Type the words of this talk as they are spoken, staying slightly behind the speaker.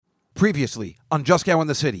Previously on Just Cow in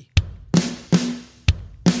the City.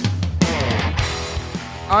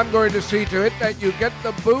 I'm going to see to it that you get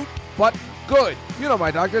the boot, but good. You know my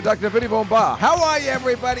doctor, Dr. Vinny Von Ba. How are you,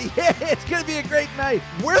 everybody? It's going to be a great night.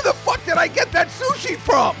 Where the fuck did I get that sushi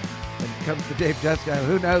from? When it comes to Dave Juskow,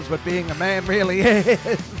 who knows what being a man really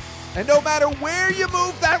is? And no matter where you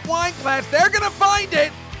move that wine glass, they're going to find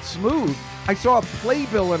it. Smooth. I saw a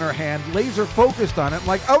playbill in her hand, laser focused on it. I'm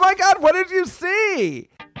like, oh my God, what did you see?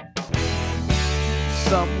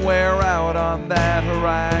 Somewhere out on that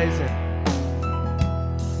horizon,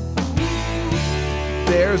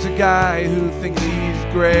 there's a guy who thinks he's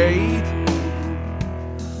great.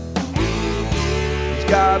 He's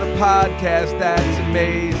got a podcast that's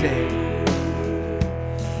amazing.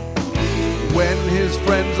 When his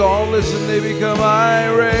friends all listen, they become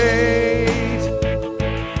irate.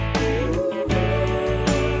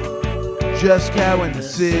 Just Cow in the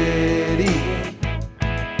City.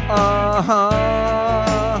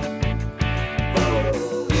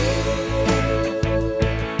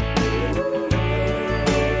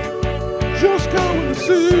 Just Cow in the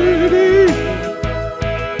City.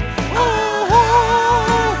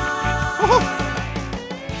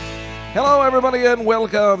 Hello, everybody, and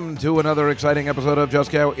welcome to another exciting episode of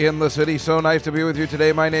Just Cow in the City. So nice to be with you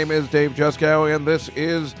today. My name is Dave Juskow, and this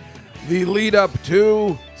is the lead up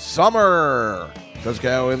to summer. Just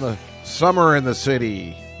Cow in the summer in the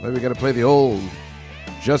city. Maybe we got to play the old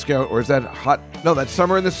Juskow, or is that hot? No, that's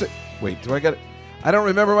Summer in the City. Wait, do I get it? I don't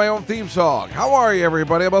remember my own theme song. How are you,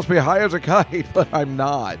 everybody? I must be high as a kite, but I'm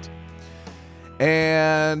not.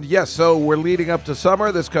 And yes, so we're leading up to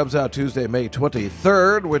summer. This comes out Tuesday, May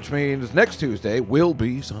 23rd, which means next Tuesday will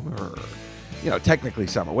be summer. You know, technically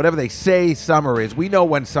summer. Whatever they say summer is. We know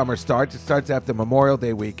when summer starts. It starts after Memorial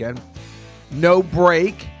Day weekend. No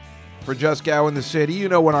break for Just Cow in the City. You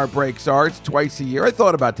know when our breaks are. It's twice a year. I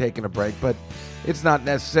thought about taking a break, but it's not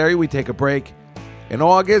necessary. We take a break in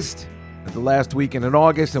August, the last weekend in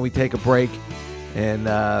August, and we take a break in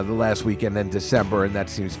the last weekend in December, and that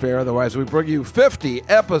seems fair. Otherwise, we bring you 50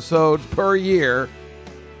 episodes per year,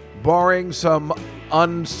 barring some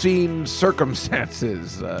unseen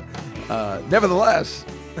circumstances. Nevertheless,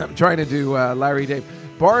 I'm trying to do Larry Dave,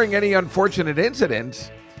 barring any unfortunate incidents.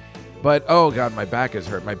 But, oh, God, my back is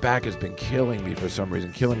hurt. My back has been killing me for some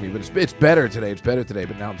reason, killing me. But it's better today. It's better today.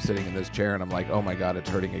 But now I'm sitting in this chair, and I'm like, oh, my God, it's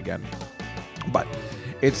hurting again. But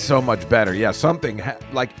it's so much better. Yeah, something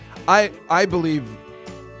I believe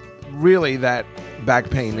really that back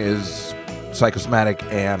pain is psychosomatic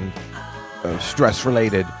and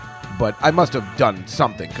stress-related. But I must have done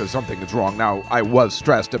something because something is wrong. Now, I was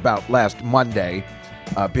stressed about last Monday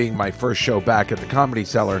being my first show back at the Comedy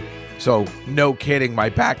Cellar. So, no kidding, my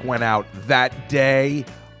back went out that day.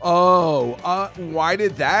 Why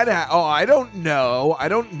did that happen? Oh, I don't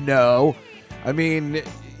know. I mean,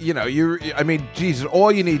 you know, Jesus,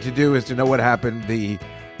 all you need to do is to know what happened the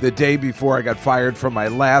day before I got fired from my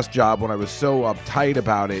last job when I was so uptight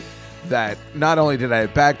about it that not only did I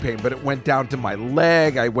have back pain, but it went down to my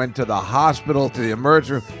leg. I went to the hospital, to the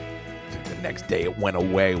emergency room. The next day it went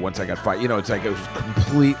away once I got fired. You know, it's like it was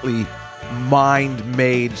completely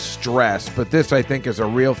mind-made stress. But this, I think, is a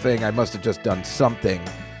real thing. I must have just done something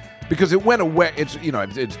because it went away. It's, you know,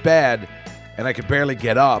 it's bad, and I could barely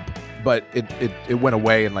get up. But it went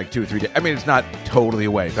away in like 2 or 3 days. I mean, it's not totally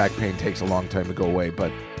away. Back pain takes a long time to go away,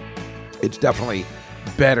 but it's definitely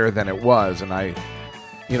better than it was. And I've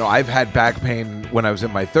had back pain when I was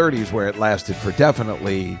in my 30s where it lasted for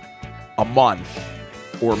definitely a month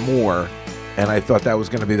or more. And I thought that was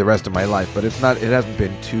going to be the rest of my life, but it's not. It hasn't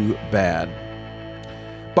been too bad.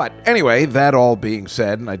 But anyway, that all being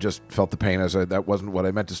said, and I just felt the pain that wasn't what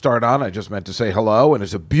I meant to start on. I just meant to say hello, and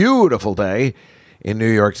it's a beautiful day in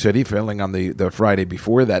New York City, filling on the Friday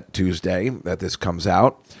before that Tuesday that this comes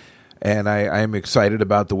out. And I am excited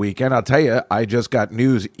about the weekend. I'll tell you, I just got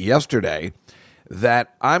news yesterday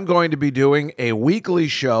that I'm going to be doing a weekly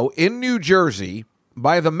show in New Jersey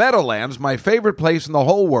by the Meadowlands, my favorite place in the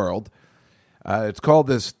whole world. It's called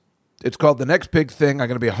The Next Big Thing. I'm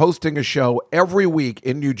going to be hosting a show every week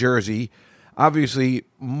in New Jersey. Obviously,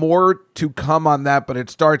 more to come on that, but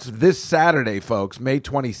it starts this Saturday, folks, May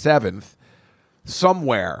 27th.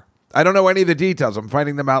 Somewhere. I don't know any of the details. I'm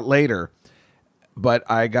finding them out later. But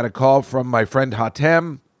I got a call from my friend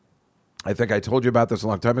Hatem. I think I told you about this a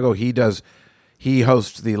long time ago. He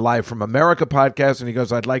hosts the Live from America podcast, and he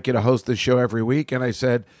goes, I'd like you to host this show every week. And I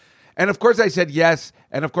said, and of course I said yes,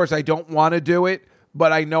 and of course I don't want to do it,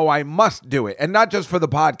 but I know I must do it. And not just for the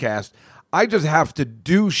podcast. I just have to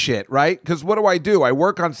do shit, right? Because what do? I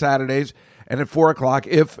work on Saturdays, and at 4 o'clock,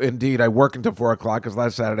 if indeed I work until 4 o'clock, because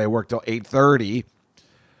last Saturday I worked till 8:30.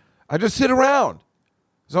 I just sit around.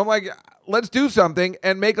 So I'm like, let's do something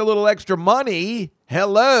and make a little extra money.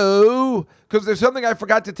 Hello? Because there's something I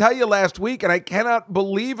forgot to tell you last week, and I cannot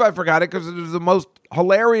believe I forgot it because it was the most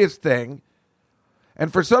hilarious thing.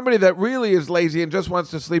 And for somebody that really is lazy and just wants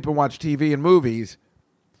to sleep and watch TV and movies,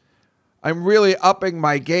 I'm really upping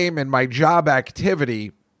my game and my job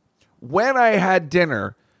activity. When I had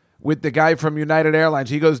dinner with the guy from United Airlines,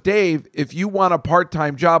 he goes, Dave, if you want a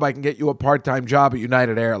part-time job, I can get you a part-time job at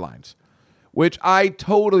United Airlines, which I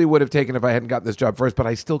totally would have taken if I hadn't gotten this job first, but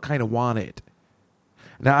I still kind of want it.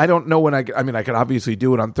 Now, I don't know when I could obviously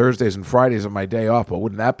do it on Thursdays and Fridays on my day off, but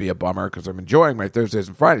wouldn't that be a bummer because I'm enjoying my Thursdays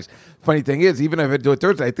and Fridays. Funny thing is, even if I do it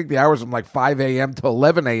Thursday, I think the hours from like 5 a.m. to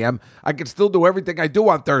 11 a.m., I can still do everything I do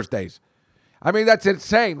on Thursdays. I mean, that's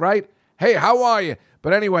insane, right? Hey, how are you?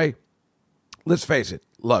 But anyway, let's face it.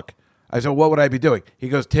 Look, I said, what would I be doing? He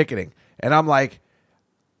goes, ticketing. And I'm like,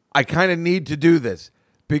 I kind of need to do this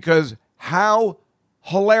because how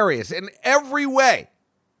hilarious in every way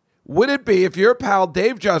would it be if your pal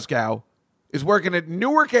Dave Juskow is working at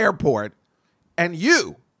Newark Airport and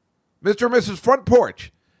you, Mr. and Mrs. Front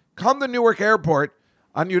Porch, come to Newark Airport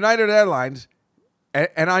on United Airlines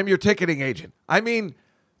and I'm your ticketing agent? I mean,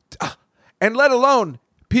 and let alone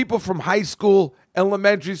people from high school,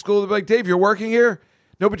 elementary school, they'll be like, Dave, you're working here?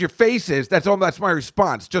 No, but your face is. That's my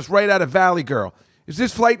response. Just right out of Valley Girl. Is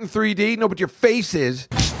this flight in 3D? No, but your face is.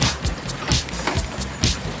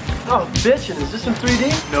 Oh, bitchin', is this in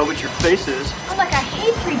 3D? No, but your face is. Oh, like I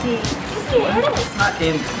hate 3D. Gives me a headache. It's not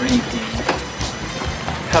in 3D.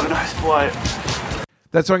 Have a nice flight.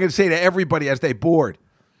 That's what I'm going to say to everybody as they board.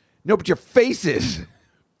 No, but your face is.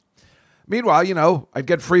 Meanwhile, you know, I'd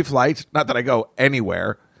get free flights. Not that I go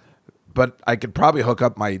anywhere, but I could probably hook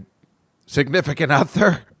up my significant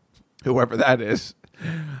other, whoever that is.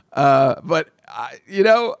 But you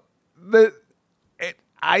know,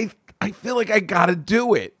 I feel like I got to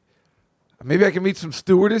do it. Maybe I can meet some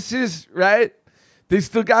stewardesses, right? They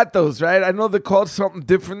still got those, right? I know they're called something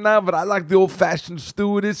different now, but I like the old-fashioned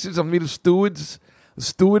stewardesses. I'll meet a stewardess,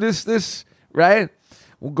 right?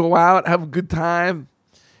 We'll go out, have a good time.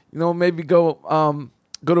 You know, maybe go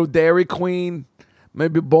to Dairy Queen,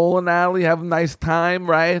 maybe bowling alley, have a nice time,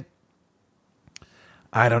 right?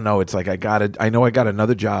 I don't know. It's like I know I got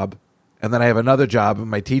another job, and then I have another job in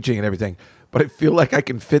my teaching and everything, but I feel like I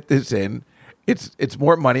can fit this in. It's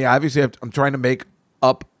more money. Obviously, I'm trying to make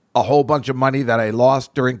up a whole bunch of money that I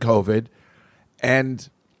lost during COVID. And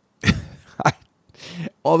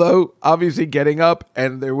although obviously getting up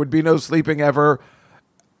and there would be no sleeping ever,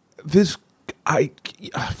 how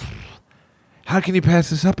can you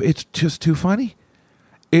pass this up? It's just too funny.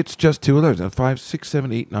 It's just 2 hours. 5, 6,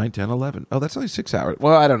 7, 8, 9, 10, 11. Oh, that's only 6 hours.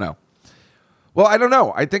 Well, I don't know.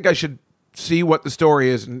 I think I should see what the story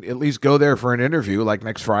is and at least go there for an interview like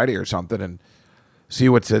next Friday or something and see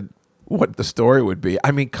what the story would be.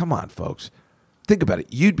 I mean, come on, folks. Think about it.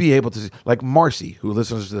 You'd be able to, like Marcy, who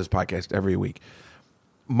listens to this podcast every week,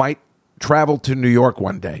 might travel to New York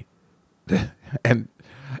one day and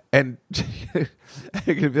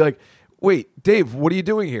you could be like, wait, Dave, what are you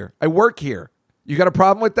doing here? I work here. You got a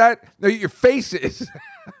problem with that? No, your face is.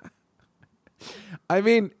 I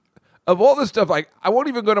mean, of all this stuff, like I won't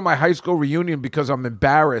even go to my high school reunion because I'm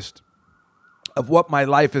embarrassed of what my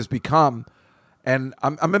life has become. And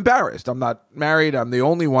I'm embarrassed. I'm not married. I'm the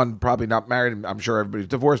only one probably not married. I'm sure everybody's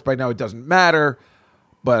divorced by now. It doesn't matter.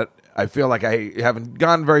 But I feel like I haven't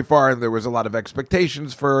gone very far. And there was a lot of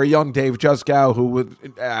expectations for a young Dave Juskow who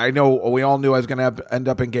I know we all knew I was going to end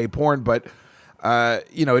up in gay porn. But,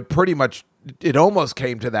 it almost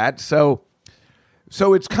came to that. So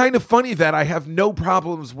it's kind of funny that I have no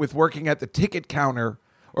problems with working at the ticket counter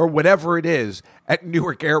or whatever it is at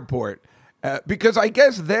Newark Airport. Because I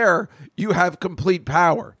guess there you have complete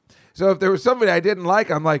power. So if there was somebody I didn't like,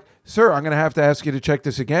 I'm like, sir, I'm going to have to ask you to check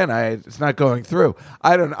this again. It's not going through.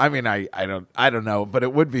 I don't know, but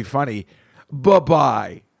it would be funny.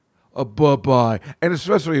 Bye-bye. Bye-bye. And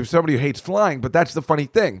especially if somebody who hates flying, but that's the funny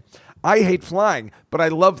thing. I hate flying, but I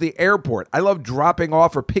love the airport. I love dropping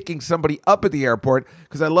off or picking somebody up at the airport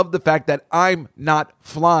because I love the fact that I'm not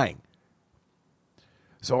flying.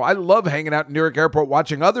 So I love hanging out in Newark Airport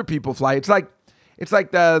watching other people fly. It's like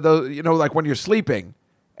like when you're sleeping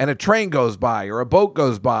and a train goes by or a boat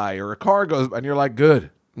goes by or a car goes by and you're like,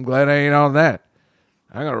 good. I'm glad I ain't on that.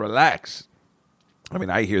 I'm going to relax. I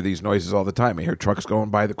mean, I hear these noises all the time. I hear trucks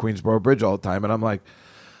going by the Queensboro Bridge all the time and I'm like,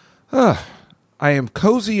 I am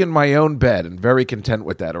cozy in my own bed and very content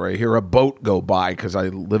with that. Or I hear a boat go by because I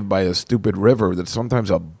live by a stupid river that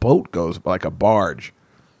sometimes a boat goes by like a barge.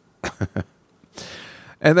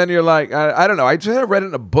 And then you're like, I don't know. I just read it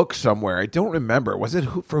in a book somewhere. I don't remember. Was it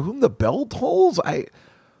For Whom the Bell Tolls? It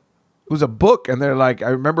was a book, and they're like, I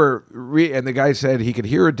remember, and the guy said he could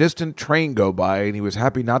hear a distant train go by, and he was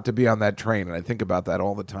happy not to be on that train. And I think about that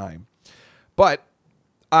all the time. But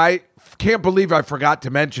I can't believe I forgot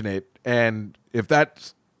to mention it. And if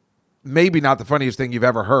that's maybe not the funniest thing you've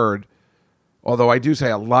ever heard, although I do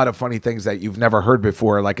say a lot of funny things that you've never heard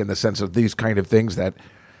before, like in the sense of these kind of things that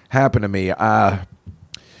happen to me,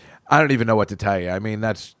 I don't even know what to tell you. I mean,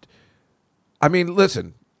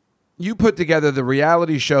 listen, you put together the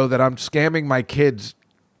reality show that I'm scamming my kids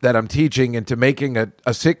that I'm teaching into making a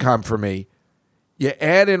sitcom for me. You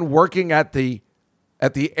add in working at the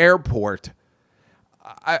airport.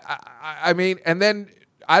 I mean, and then,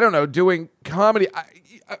 I don't know, doing comedy.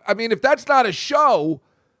 I mean, if that's not a show,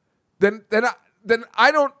 then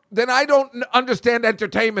I don't understand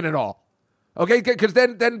entertainment at all. Okay, because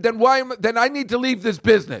then I need to leave this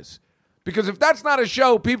business, because if that's not a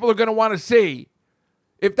show people are going to want to see,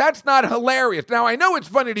 if that's not hilarious. Now I know it's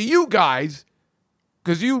funny to you guys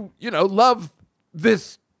because you love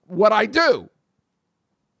this what I do,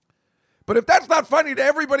 but if that's not funny to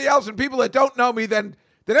everybody else and people that don't know me, then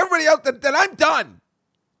everybody else, then I'm done.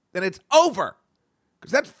 Then it's over,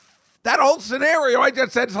 because that whole scenario I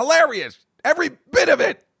just said is hilarious, every bit of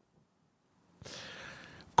it.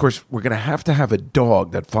 Of course, we're going to have a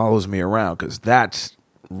dog that follows me around, because that's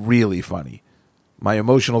really funny. My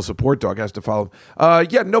emotional support dog has to follow.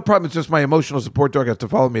 Yeah, no problem. It's just my emotional support dog has to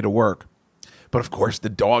follow me to work. But of course, the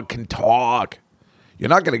dog can talk. You're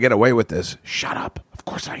not going to get away with this. Shut up. Of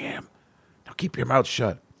course I am. Now keep your mouth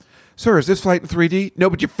shut. Sir, is this flight in 3D? No,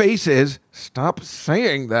 but your face is. Stop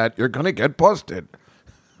saying that. You're going to get busted.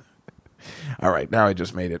 All right, now I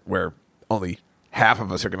just made it where only half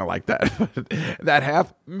of us are going to like that. That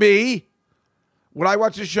half, me. Would I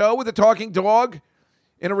watch a show with a talking dog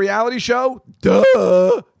in a reality show?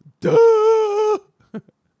 Duh.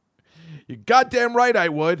 You goddamn right I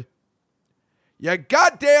would. You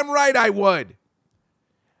goddamn right I would.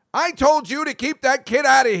 I told you to keep that kid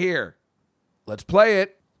out of here. Let's play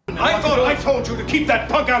it. I thought I told you to keep that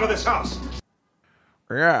punk out of this house.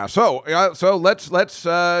 Yeah, so let's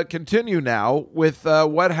continue now with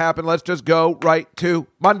what happened. Let's just go right to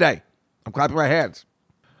Monday. I'm clapping my hands.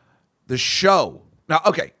 The show. Now,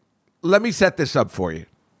 okay, let me set this up for you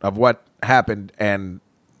of what happened and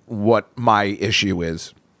what my issue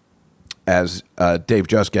is as Dave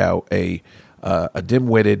Juskow, a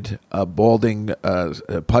dim-witted, balding,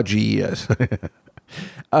 pudgy.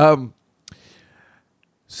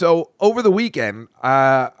 So over the weekend,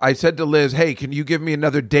 I said to Liz, hey, can you give me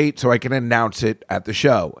another date so I can announce it at the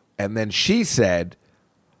show? And then she said,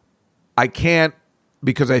 I can't,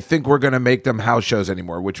 because I think we're going to make them house shows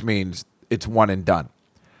anymore, which means it's one and done.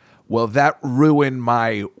 Well, that ruined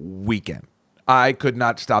my weekend. I could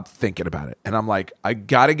not stop thinking about it. And I'm like, I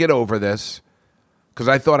got to get over this, because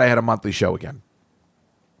I thought I had a monthly show again.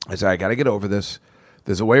 I said, I got to get over this.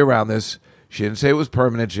 There's a way around this. She didn't say it was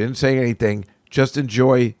permanent. She didn't say anything. Just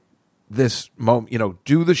enjoy this moment,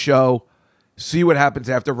 do the show, see what happens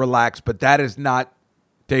after, relax. But that is not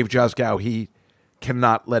Dave Juskow. He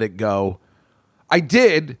cannot let it go. I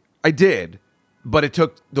did, but it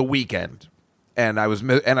took the weekend, and I was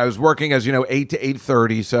working as 8 to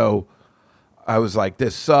 8:30. So I was like,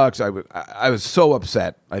 this sucks. I was so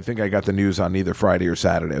upset. I think I got the news on either Friday or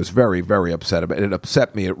Saturday. I was very, very upset about it. It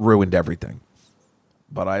upset me. It ruined everything.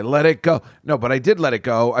 But I let it go. No, but I did let it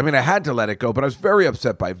go. I mean, I had to let it go, but I was very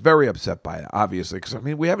upset by it, obviously. Because,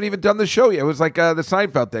 we haven't even done the show yet. It was like the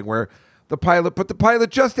Seinfeld thing where the pilot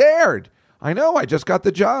just aired. I know, I just got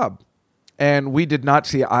the job. And we did not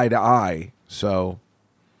see eye to eye. So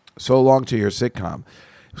long to your sitcom.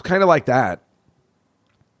 It was kind of like that.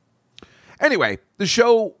 Anyway, the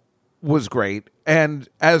show was great. And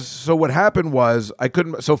so what happened was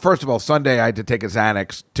so first of all, Sunday I had to take a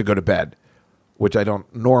Xanax to go to bed, which I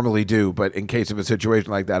don't normally do, but in case of a situation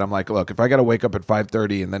like that, I'm like, look, if I got to wake up at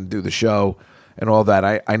 5:30 and then do the show and all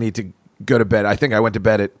that, I need to go to bed. I think I went to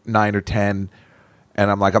bed at 9 or 10, and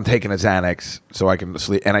I'm like, I'm taking a Xanax so I can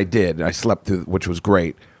sleep. And I did. I slept through, which was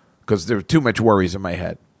great, because there were too much worries in my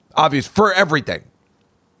head. Obvious for everything.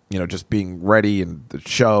 Just being ready and the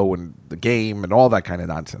show and the game and all that kind of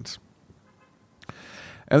nonsense.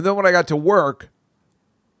 And then when I got to work,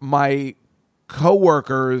 my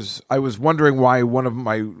coworkers, I was wondering why one of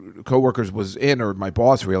my coworkers was in, or my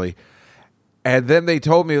boss really, and then they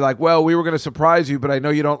told me like, well, we were going to surprise you, but I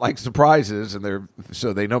know you don't like surprises, and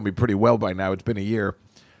so they know me pretty well by now. It's been a year.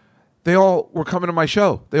 They all were coming to my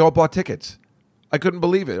show. They all bought tickets. I couldn't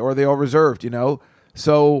believe it, or they all reserved.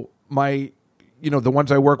 So my the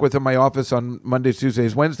ones I work with in my office on Mondays,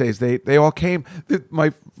 Tuesdays, Wednesdays, they all came.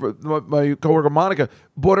 My coworker Monica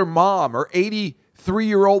brought her mom, her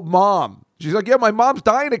 83-year-old mom. She's like, yeah, my mom's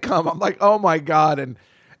dying to come. I'm like, oh my God.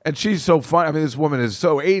 And she's so fun. I mean, this woman is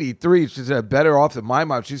so 83. She's better off than my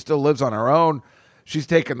mom. She still lives on her own. She's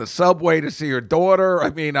taking the subway to see her daughter. I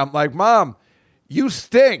mean, I'm like, Mom, you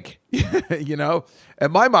stink,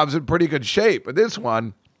 And my mom's in pretty good shape. But this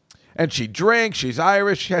one, and she drinks. She's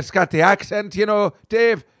Irish. She's got the accent,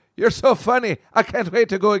 Dave, you're so funny. I can't wait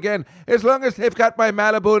to go again. As long as they've got my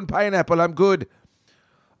Malibu and pineapple, I'm good.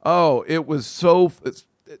 Oh, it was so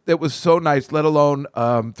nice, let alone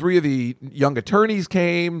 3 of the young attorneys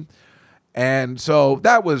came. And so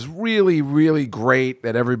that was really, really great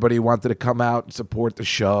that everybody wanted to come out and support the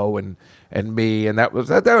show and me. And that was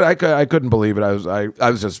I couldn't believe it. I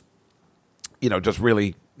was just, just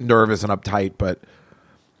really nervous and uptight, but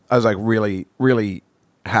I was like really, really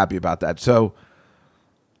happy about that. So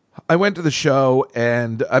I went to the show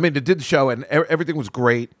and did the show and everything was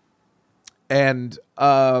great. And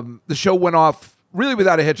the show went off really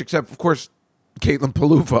without a hitch, except, of course, Caitlin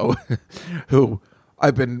Peluffo, who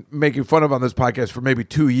I've been making fun of on this podcast for maybe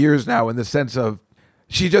 2 years now, in the sense of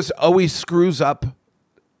she just always screws up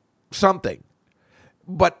something.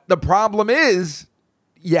 But the problem is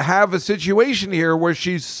you have a situation here where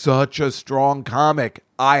she's such a strong comic.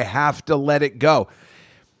 I have to let it go.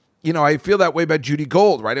 I feel that way about Judy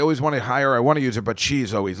Gold, right? I always want to hire her. I want to use her, but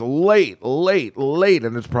she's always late,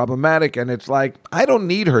 and it's problematic. And it's like, I don't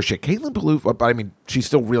need her shit. Caitlin Peluffo, she's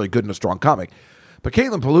still really good and a strong comic. But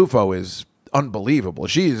Caitlin Peluffo is unbelievable.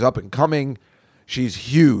 She's up and coming. She's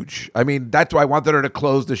huge. That's why I wanted her to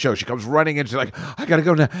close the show. She comes running in. She's like, I got to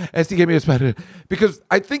go now. Esty gave me a spot. Because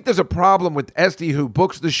I think there's a problem with Esty, who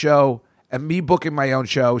books the show, and me booking my own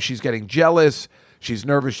show. She's getting jealous. She's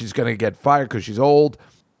nervous. She's going to get fired because she's old.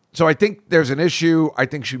 So I think there's an issue. I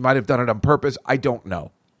think she might have done it on purpose. I don't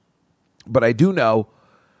know. But I do know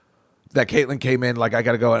that Caitlin came in like, I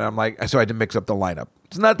got to go. And I'm like, so I had to mix up the lineup.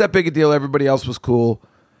 It's not that big a deal. Everybody else was cool.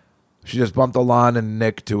 She just bumped Alon and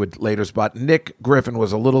Nick to a later spot. Nick Griffin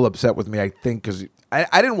was a little upset with me, I think, because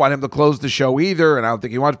I didn't want him to close the show either, and I don't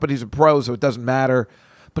think he wants, but he's a pro, so it doesn't matter.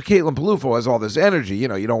 But Caitlin Peluffo has all this energy. You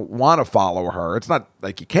don't want to follow her. It's not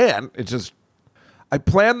like you can. It's just, I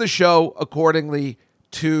planned the show accordingly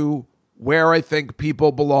to where I think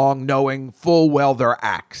people belong, knowing full well their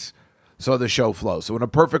acts. So the show flows. So in a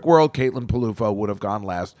perfect world, Caitlin Peluffo would have gone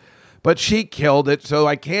last. But she killed it, so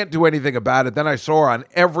I can't do anything about it. Then I saw her on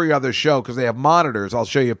every other show because they have monitors. I'll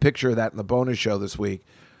show you a picture of that in the bonus show this week.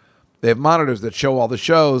 They have monitors that show all the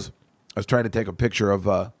shows. I was trying to take a picture of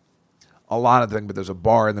a lot of things, but there's a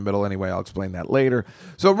bar in the middle anyway. I'll explain that later.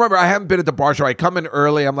 So remember, I haven't been at the bar show. I come in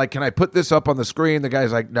early. I'm like, can I put this up on the screen? The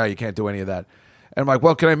guy's like, no, you can't do any of that. And I'm like,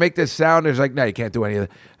 well, can I make this sound? He's like, no, you can't do any of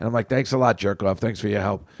that. And I'm like, thanks a lot, jerk off. Thanks for your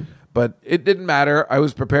help. But it didn't matter. I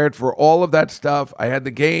was prepared for all of that stuff. I had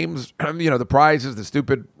the games, the prizes, the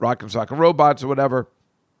stupid rock and sock and robots or whatever.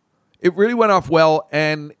 It really went off well.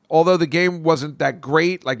 And although the game wasn't that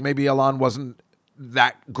great, like maybe Alon wasn't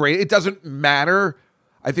that great, it doesn't matter.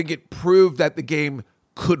 I think it proved that the game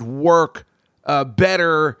could work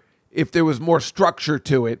better if there was more structure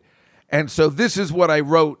to it. And so this is what I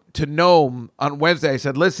wrote to Noam on Wednesday. I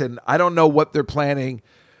said, listen, I don't know what they're planning.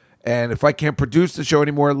 And if I can't produce the show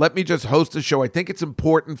anymore, let me just host the show. I think it's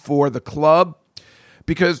important for the club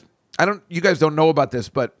because you guys don't know about this,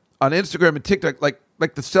 but on Instagram and TikTok, like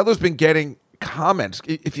the seller's been getting comments.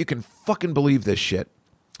 If you can fucking believe this shit,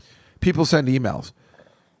 people send emails.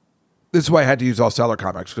 This is why I had to use all seller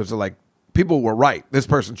comics because they're like, people were right. This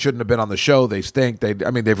person shouldn't have been on the show. They stink.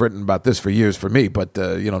 They've written about this for years for me, but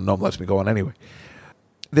no one lets me go on anyway.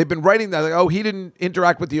 They've been writing that, like, oh, he didn't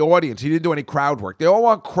interact with the audience. He didn't do any crowd work. They all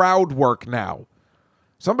want crowd work now.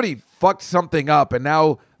 Somebody fucked something up, and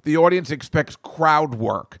now the audience expects crowd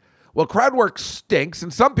work. Well, crowd work stinks,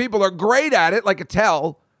 and some people are great at it, like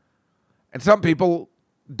Attell, and some people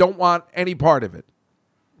don't want any part of it.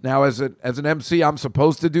 Now, as an MC, I'm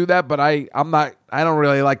supposed to do that, but I don't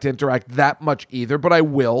really like to interact that much either, but I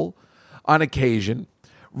will on occasion.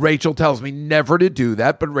 Rachel tells me never to do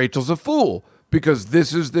that, but Rachel's a fool. Because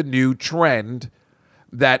this is the new trend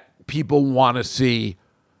that people want to see.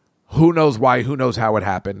 Who knows why, who knows how it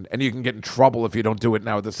happened. And you can get in trouble if you don't do it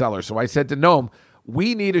now with the seller. So I said to Noam,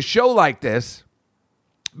 we need a show like this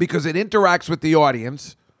because it interacts with the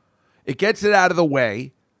audience. It gets it out of the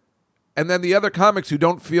way. And then the other comics who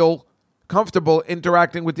don't feel comfortable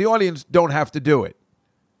interacting with the audience don't have to do it.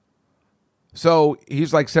 So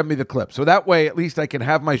he's like, send me the clip. So that way, at least I can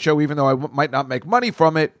have my show, even though I might not make money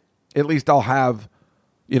from it. At least I'll have,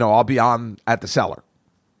 I'll be on at the cellar.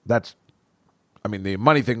 That's I mean, the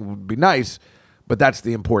money thing would be nice, but that's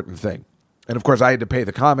the important thing. And of course, I had to pay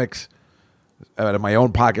the comics out of my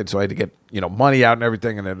own pocket, so I had to get, money out and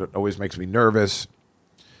everything, and it always makes me nervous.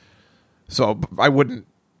 So I wouldn't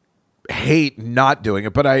hate not doing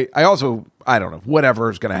it, but I also, I don't know, whatever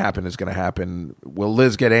is going to happen is going to happen. Will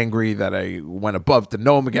Liz get angry that I went above to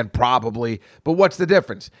know him again? Probably. But what's the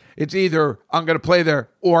difference? It's either I'm going to play there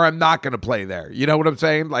or I'm not going to play there. You know what I'm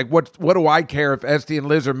saying? Like, what do I care if Esty and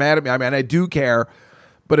Liz are mad at me? I mean, I do care,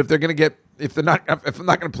 but if I'm not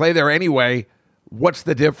going to play there anyway, what's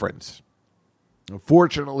the difference?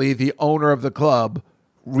 Fortunately, the owner of the club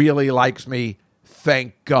really likes me.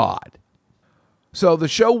 Thank God. So the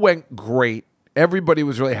show went great. Everybody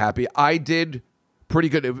was really happy. I did pretty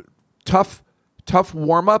good. Tough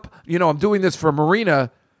warm-up. I'm doing this for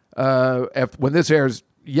Marina. When this airs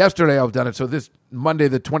yesterday, I've done it. So this Monday,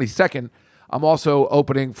 the 22nd, I'm also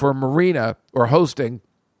opening for Marina, or hosting.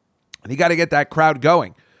 And you got to get that crowd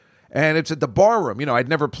going. And it's at the bar room. I'd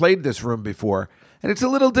never played this room before. And it's a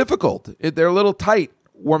little difficult. They're a little tight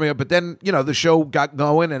warming up. But then, the show got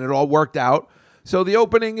going and it all worked out. So the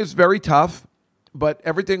opening is very tough. But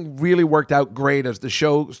everything really worked out great as the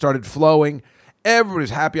show started flowing. Everybody's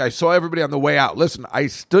happy. I saw everybody on the way out. Listen, I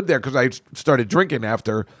stood there because I started drinking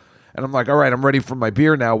after. And I'm like, all right, I'm ready for my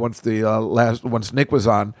beer now once Nick was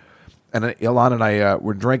on. And Ilan and I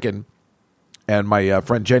were drinking. And my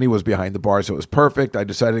friend Jenny was behind the bar, so it was perfect. I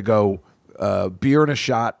decided to go beer and a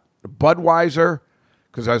shot. Budweiser,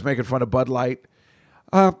 because I was making fun of Bud Light.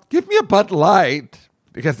 Give me a Bud Light,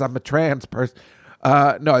 because I'm a trans person.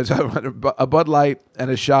 No, it's a Bud Light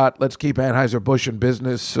and a shot. Let's keep Anheuser-Busch in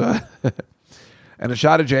business. And a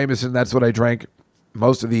shot of Jameson. That's what I drank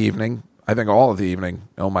most of the evening. I think all of the evening.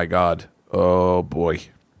 Oh, my God. Oh, boy.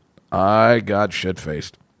 I got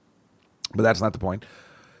shit-faced. But that's not the point.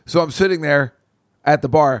 So I'm sitting there at the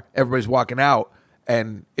bar. Everybody's walking out.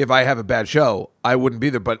 And if I have a bad show, I wouldn't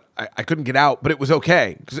be there. But I couldn't get out. But it was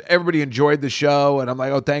okay because everybody enjoyed the show. And I'm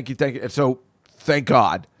like, oh, thank you. And so thank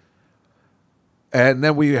God. And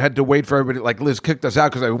then we had to wait for everybody. Like Liz kicked us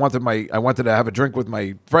out because I wanted to have a drink with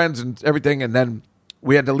my friends and everything. And then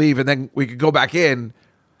we had to leave, and then we could go back in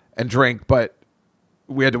and drink. But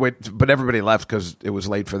we had to wait. But everybody left because it was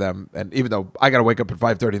late for them. And even though I got to wake up at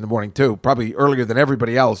 5:30 in the morning too, probably earlier than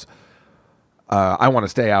everybody else, I want to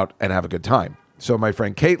stay out and have a good time. So my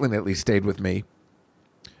friend Caitlin at least stayed with me,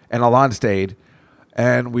 and Alon stayed,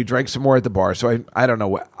 and we drank some more at the bar. So I don't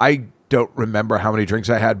know. I don't remember how many drinks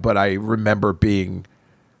I had, but I remember being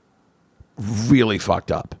really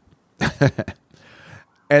fucked up.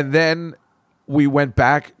 And then we went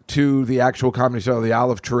back to the actual Comedy Show, the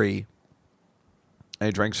Olive Tree. I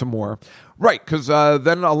drank some more. Right, because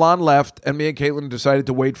then Alon left, and me and Caitlin decided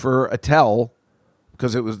to wait for Attell,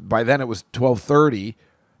 because by then it was 12:30.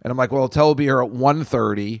 And I'm like, well, Attell will be here at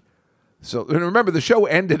 1:30. So and remember, the show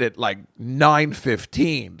ended at like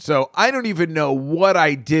 9:15. So I don't even know what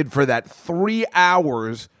I did for that 4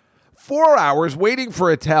 hours waiting for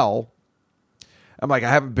Attell. I'm like, I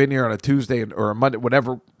haven't been here on a Tuesday or a Monday,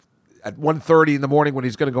 whatever, at 1:30 in the morning when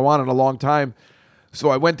he's going to go on in a long time. So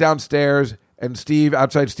I went downstairs, and Steve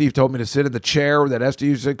told me to sit in the chair that Esther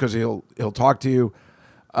uses because he'll talk to you.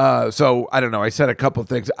 So I don't know. I said a couple of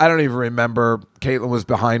things. I don't even remember. Caitlin was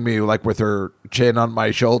behind me, like with her chin on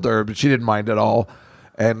my shoulder, but she didn't mind at all.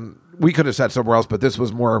 And we could have sat somewhere else, but this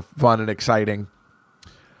was more fun and exciting.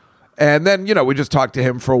 And then, we just talked to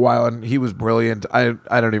him for a while, and he was brilliant. I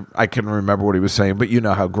couldn't remember what he was saying, but you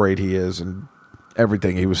know how great he is, and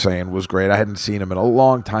everything he was saying was great. I hadn't seen him in a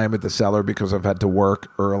long time at the Cellar because I've had to work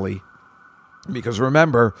early. Because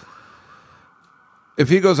remember, if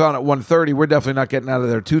he goes on at 1:30, we're definitely not getting out of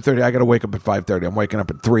there at 2:30. I got to wake up at 5:30. I'm waking up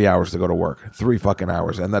at 3 hours to go to work. 3 fucking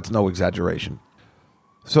hours, and that's no exaggeration.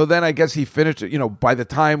 So then I guess he finished it. By the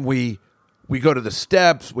time we go to the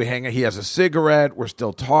steps, we hang out. He has a cigarette. We're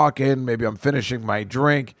still talking. Maybe I'm finishing my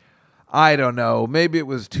drink. I don't know. Maybe it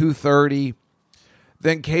was 2:30.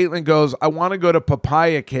 Then Caitlin goes, I want to go to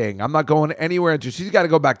Papaya King. I'm not going anywhere. She's got to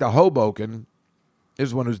go back to Hoboken. This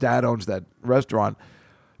is one whose dad owns that restaurant.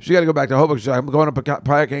 She got to go back to Hoboken. She's like, I'm going to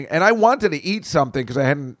Papaya King. And I wanted to eat something because I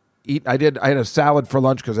hadn't eaten. I had a salad for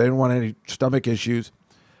lunch because I didn't want any stomach issues.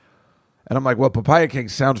 And I'm like, well, Papaya King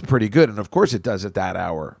sounds pretty good. And of course it does at that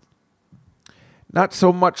hour. Not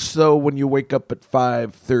so much so when you wake up at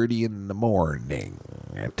 5:30 in the morning.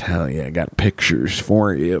 I tell you, I got pictures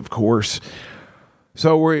for you, of course.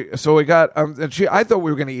 So we got, and I thought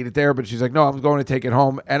we were going to eat it there, but she's like, no, I'm going to take it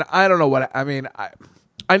home. And I don't know what,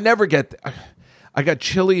 I never get, I got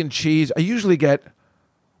chili and cheese. I usually get,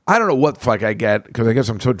 I don't know what the fuck I get, because I guess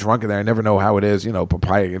I'm so drunk in there, I never know how it is,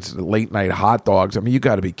 papaya, it's late night hot dogs. You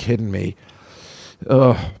got to be kidding me.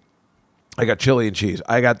 I got chili and cheese.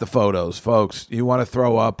 I got the photos, folks. You want to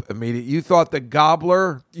throw up immediately? You thought the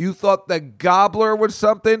gobbler was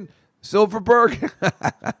something? Silverberg?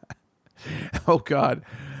 Oh, God.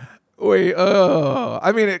 Wait,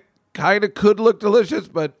 I mean, it kind of could look delicious,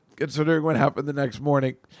 but considering what happened the next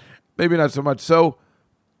morning, maybe not so much. So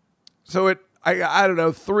I don't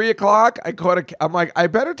know, 3 o'clock, I'm like, I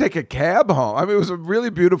better take a cab home. I mean, it was a really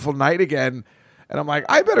beautiful night again, and I'm like,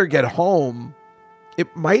 I better get home.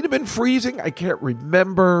 It might have been freezing. I can't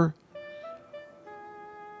remember.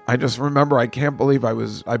 I just remember I can't believe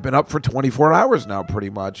I've been up for 24 hours now, pretty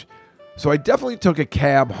much. So I definitely took a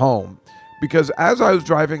cab home. Because as I was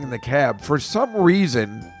driving in the cab, for some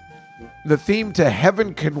reason, the theme to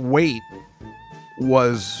Heaven Can Wait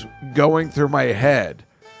was going through my head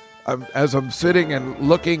as I'm sitting and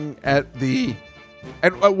looking at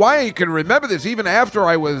and why I can remember this, even after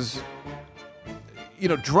I was,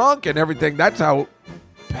 drunk and everything, that's how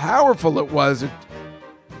powerful it was.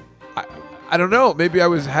 I don't know, maybe I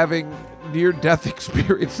was having near-death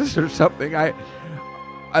experiences or something. I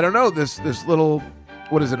don't know, this little...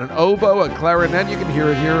 What is it, an oboe, a clarinet? You can hear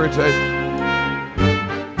it here. It's a...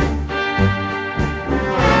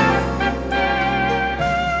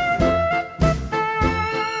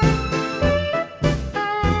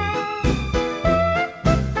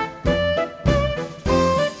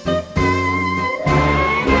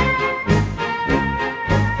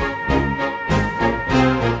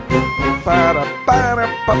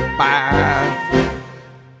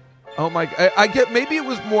 Oh my! I get, maybe it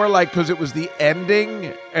was more like because it was the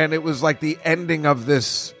ending, and it was like the ending of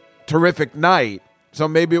this terrific night. So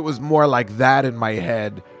maybe it was more like that in my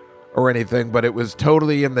head or anything. But it was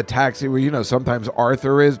totally in the taxi where sometimes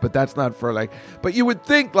Arthur is, but that's not for like. But you would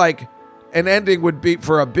think like an ending would be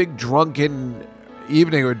for a big drunken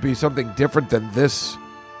evening. It would be something different than this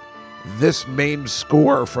main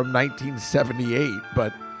score from 1978.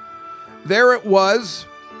 But there it was.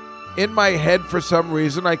 In my head, for some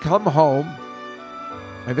reason, I come home.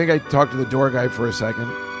 I think I talked to the door guy for a second.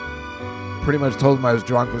 Pretty much told him I was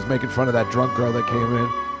drunk, was making fun of that drunk girl that came in.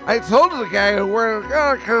 I told the guy who were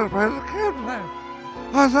I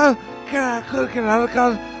said, I couldn't get out of the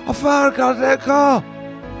car. I found a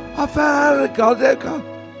goddamn car.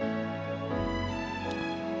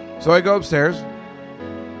 So I go upstairs.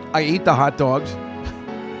 I eat the hot dogs.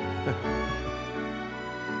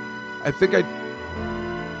 I think did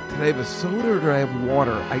I have a soda or did I have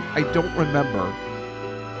water? I don't remember.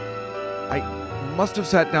 I must have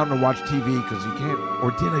sat down to watch TV because you can't,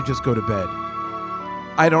 or did I just go to bed?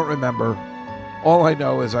 I don't remember. All I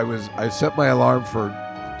know is I set my alarm for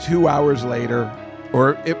 2 hours later,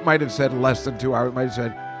 or it might have said less than 2 hours. It might have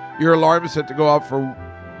said, your alarm is set to go off for,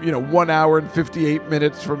 1 hour and 58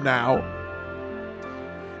 minutes from now.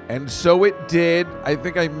 And so it did. I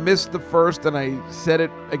think I missed the first and I set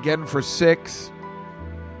it again for 6.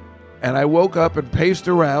 And I woke up and paced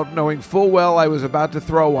around knowing full well I was about to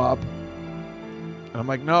throw up. And I'm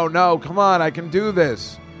like, no, come on, I can do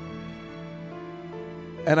this.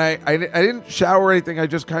 And I didn't shower or anything. I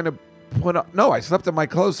just kind of I slept in my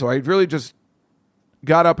clothes. So I really just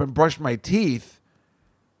got up and brushed my teeth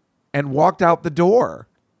and walked out the door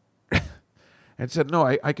and said,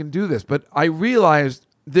 no, I can do this. But I realized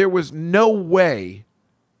there was no way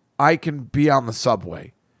I can be on the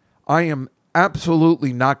subway. I am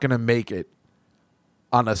absolutely not going to make it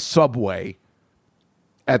on a subway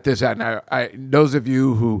at this end. Now, those of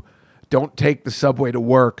you who don't take the subway to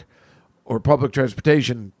work or public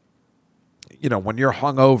transportation, when you're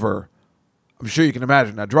hungover, I'm sure you can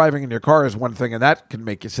imagine. Now, driving in your car is one thing, and that can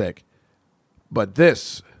make you sick. But the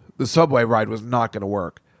subway ride was not going to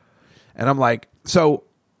work. And I'm like, so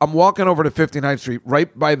I'm walking over to 59th Street,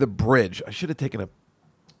 right by the bridge. I should have taken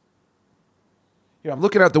I'm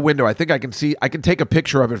looking out the window. I think I can take a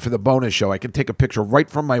picture of it for the bonus show. I can take a picture right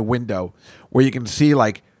from my window where you can see,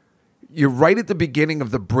 like, you're right at the beginning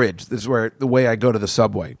of the bridge. This is the way I go to the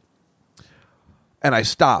subway. And I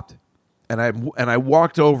stopped. And I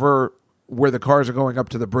walked over where the cars are going up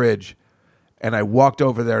to the bridge. And I walked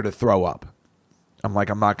over there to throw up. I'm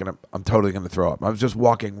like, I'm totally going to throw up. I was just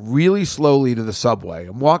walking really slowly to the subway.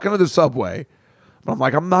 I'm walking to the subway. But I'm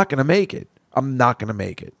like, I'm not going to make it. I'm not going to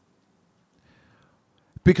make it.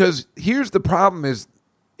 Because here's the problem is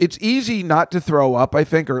it's easy not to throw up, I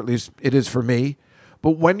think, or at least it is for me.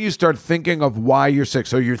 But when you start thinking of why you're sick,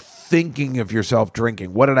 so you're thinking of yourself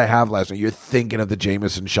drinking. What did I have last night? You're thinking of the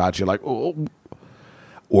Jameson shots. You're like, oh.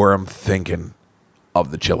 Or I'm thinking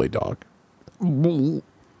of the chili dog.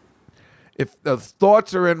 If the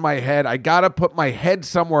thoughts are in my head, I got to put my head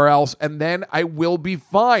somewhere else, and then I will be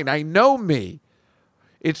fine. I know me.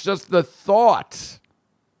 It's just the thought.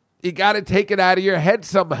 You got to take it out of your head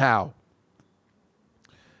somehow.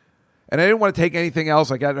 And I didn't want to take anything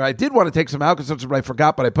else. I did want to take some Alka-Seltzer, but I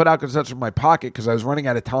forgot. But I put Alka-Seltzer in my pocket because I was running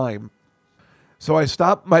out of time. So I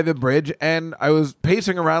stopped by the bridge, and I was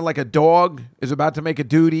pacing around like a dog is about to make a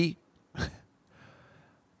duty.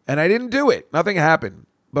 And I didn't do it. Nothing happened.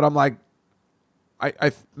 But I'm like,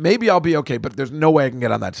 I maybe I'll be okay, but there's no way I can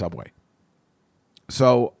get on that subway.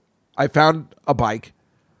 So I found a bike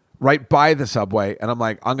right by the subway, and I'm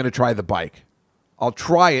like, I'm going to try the bike. I'll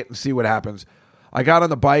try it and see what happens. I got on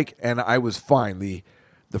the bike, and I was fine. The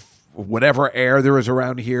whatever air there was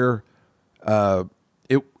around here,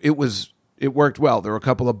 it worked well. There were a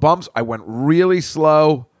couple of bumps. I went really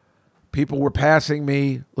slow. People were passing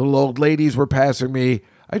me. Little old ladies were passing me.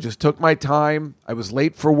 I just took my time. I was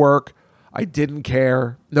late for work. I didn't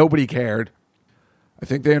care. Nobody cared. I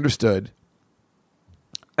think they understood.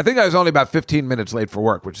 I think I was only about 15 minutes late for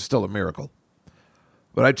work, which is still a miracle.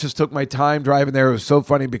 But I just took my time driving there. It was so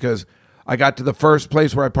funny because I got to the first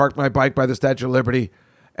place where I parked my bike by the Statue of Liberty,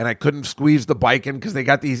 and I couldn't squeeze the bike in because they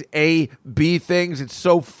got these A, B things. It's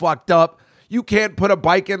so fucked up. You can't put a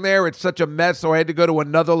bike in there. It's such a mess, so I had to go to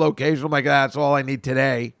another location. I'm like, that's all I need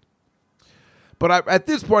today. But at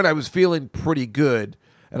this point, I was feeling pretty good.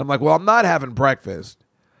 And I'm like, well, I'm not having breakfast.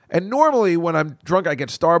 And normally when I'm drunk, I get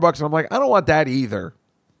Starbucks, and I'm like, I don't want that either.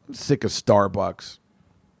 I'm sick of Starbucks.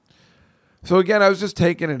 So again, I was just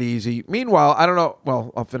taking it easy. Meanwhile, I don't know.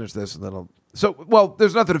 Well, I'll finish this and then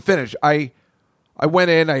there's nothing to finish. I went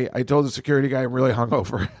in. I told the security guy I'm really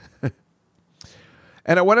hungover.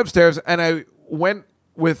 And I went upstairs, and I went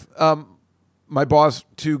with my boss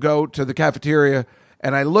to go to the cafeteria,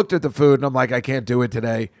 and I looked at the food, and I'm like, I can't do it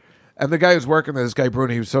today. And the guy who's working there, this guy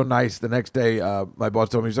Bruno, he was so nice. The next day, my boss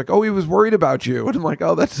told me, he's like, oh, he was worried about you. And I'm like,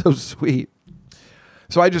 oh, that's so sweet.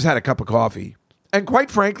 So I just had a cup of coffee. And quite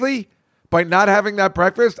frankly, by not having that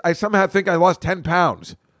breakfast, I somehow think I lost 10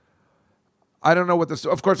 pounds. I don't know what this...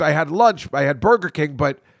 Of course, I had lunch. I had Burger King,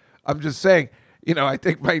 but I'm just saying, I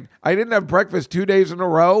think I didn't have breakfast 2 days in a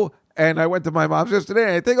row, and I went to my mom's yesterday,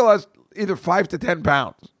 and I think I lost either 5 to 10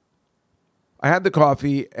 pounds. I had the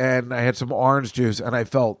coffee, and I had some orange juice, and I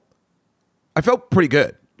felt pretty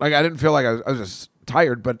good. Like, I didn't feel like I was just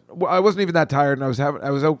tired, but I wasn't even that tired, and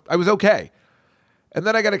I was okay. And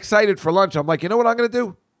then I got excited for lunch. I'm like, you know what I'm going to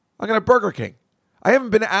do? I'm going to Burger King. I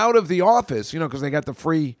haven't been out of the office, because they got the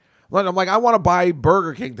free lunch. I'm like, I want to buy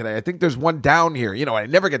Burger King today. I think there's one down here. I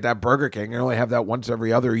never get that Burger King. I only have that once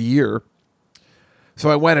every other year. So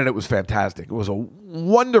I went, and it was fantastic. It was a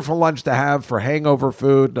wonderful lunch to have for hangover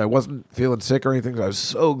food. I wasn't feeling sick or anything. So I was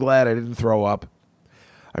so glad I didn't throw up.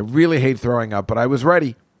 I really hate throwing up, but I was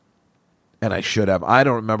ready. And I should have. I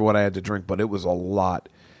don't remember what I had to drink, but it was a lot.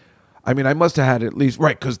 I mean, I must have had at least,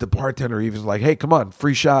 right, because the bartender even was like, hey, come on,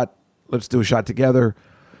 free shot. Let's do a shot together.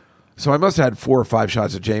 So I must have had 4 or 5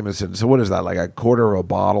 shots of Jameson. So what is that, like a quarter of a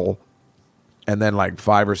bottle? And then like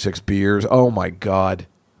 5 or 6 beers. Oh, my God.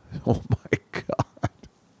 Oh, my God.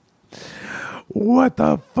 What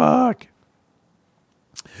the fuck?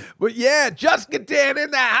 But yeah, Jessica Dan in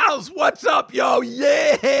the house. What's up, yo?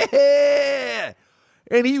 Yeah.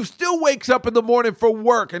 And he still wakes up in the morning for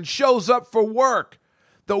work and shows up for work.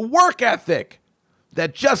 The work ethic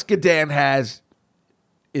that Jessica Dan has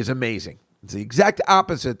is amazing. It's the exact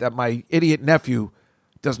opposite that my idiot nephew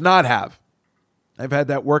does not have. I've had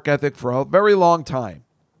that work ethic for a very long time.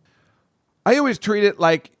 I always treat it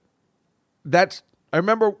like I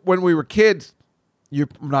remember when we were kids,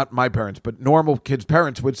 not my parents, but normal kids'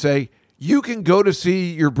 parents would say, you can go to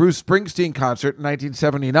see your Bruce Springsteen concert in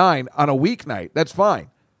 1979 on a weeknight. That's fine.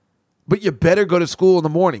 But you better go to school in the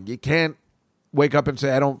morning. You can't wake up and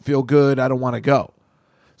say, I don't feel good, I don't want to go.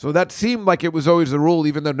 So that seemed like it was always the rule,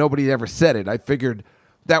 even though nobody ever said it. I figured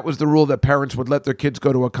that was the rule, that parents would let their kids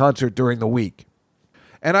go to a concert during the week.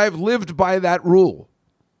 And I've lived by that rule.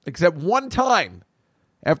 Except one time,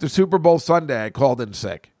 after Super Bowl Sunday, I called in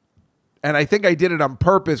sick. And I think I did it on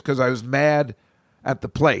purpose because I was mad at the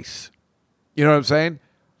place. You know what I'm saying?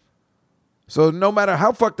 So no matter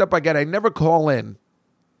how fucked up I get, I never call in,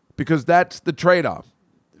 because that's the trade-off.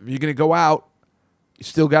 If you're going to go out, you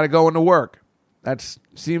still got to go into work. That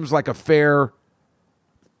seems like a fair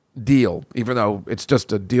deal, even though it's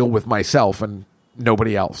just a deal with myself and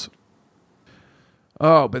nobody else.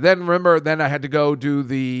 Oh, but then remember, then I had to go do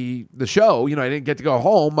the show. I didn't get to go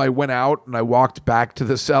home. I went out and I walked back to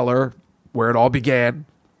the cellar where it all began.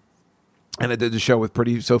 And I did the show with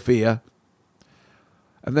Pretty Sophia.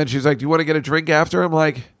 And then she's like, do you want to get a drink after? I'm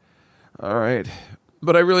like, all right.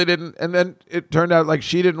 But I really didn't. And then it turned out like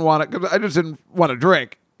she didn't want it, because I just didn't want to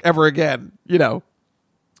drink ever again, And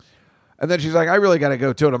And then she's like, I really got to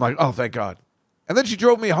go too. And I'm like, oh, thank God. And then she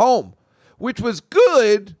drove me home, which was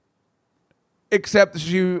good, except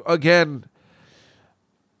she's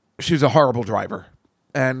a horrible driver.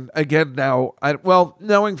 And again, now,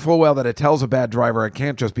 knowing full well that it tells a bad driver, it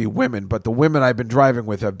can't just be women, but the women I've been driving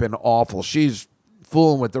with have been awful. She's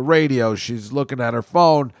fooling with the radio. She's looking at her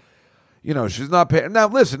phone. She's not paying. Now,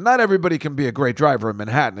 listen, not everybody can be a great driver in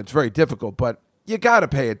Manhattan. It's very difficult, but you got to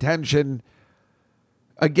pay attention.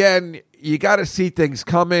 Again, you got to see things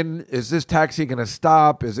coming. Is this taxi going to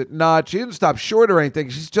stop? Is it not? She didn't stop short or anything.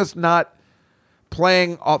 She's just not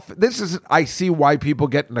playing off. I see why people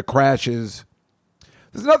get into crashes.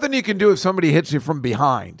 There's nothing you can do if somebody hits you from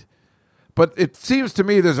behind. But it seems to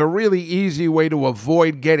me there's a really easy way to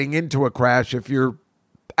avoid getting into a crash if you're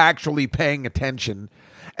actually paying attention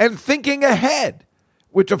and thinking ahead,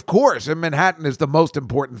 which, of course, in Manhattan is the most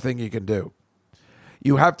important thing you can do.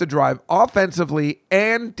 You have to drive offensively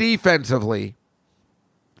and defensively,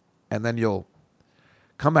 and then you'll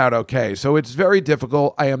come out okay. So it's very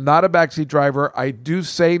difficult. I am not a backseat driver. I do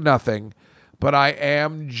say nothing, but I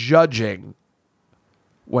am judging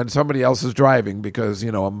when somebody else is driving because,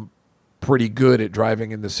 I'm pretty good at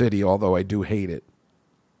driving in the city, although I do hate it.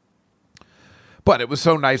 But it was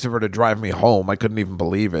so nice of her to drive me home. I couldn't even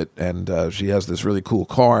believe it. And she has this really cool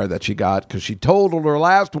car that she got because she totaled her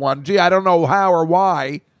last one. Gee, I don't know how or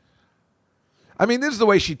why. I mean, this is the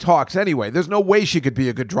way she talks anyway. There's no way she could be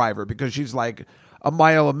a good driver because she's like a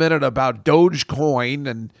mile a minute about Dogecoin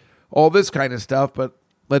and all this kind of stuff. But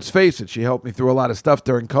let's face it, she helped me through a lot of stuff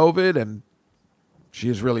during COVID, and she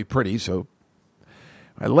is really pretty, so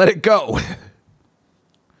I let it go.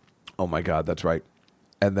 Oh, my God, that's right.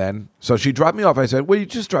 And then, so she dropped me off. I said, well, you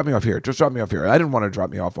just drop me off here. Just drop me off here. I didn't want to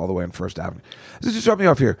drop me off all the way on First Avenue. I said, just drop me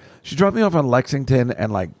off here. She dropped me off on Lexington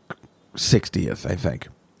and 60th, I think,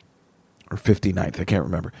 or 59th. I can't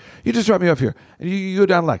remember. You just drop me off here, and you go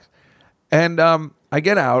down Lex. And I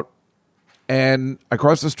get out, and I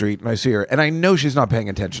cross the street, and I see her, and I know she's not paying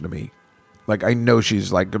attention to me. I know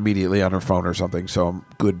she's immediately on her phone or something, so I'm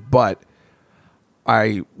good. But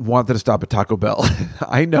I wanted to stop at Taco Bell.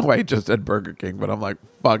 I know I just said Burger King, but I'm like,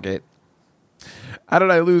 fuck it. How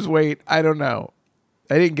did I lose weight? I don't know.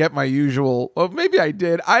 I didn't get my usual. Well, maybe I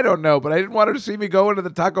did. I don't know, but I didn't want her to see me go into the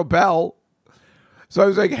Taco Bell. So I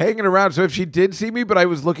was hanging around. So if she did see me, but I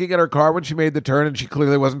was looking at her car when she made the turn and she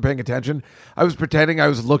clearly wasn't paying attention, I was pretending I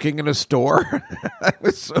was looking in a store. I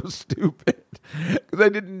was so stupid because I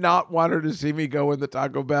did not want her to see me go in the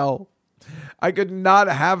Taco Bell. I could not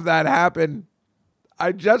have that happen.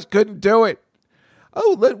 I just couldn't do it.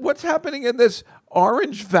 Oh, what's happening in this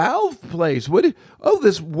Orange Valve place?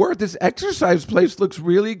 This exercise place looks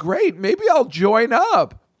really great. Maybe I'll join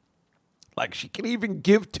up. She can even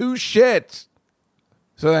give two shits.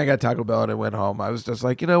 So then I got Taco Bell and I went home. I was just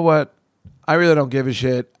like, you know what? I really don't give a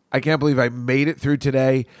shit. I can't believe I made it through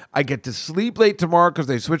today. I get to sleep late tomorrow because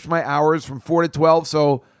they switched my hours from 4 to 12,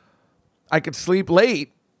 so I could sleep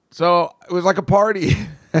late. So it was like a party.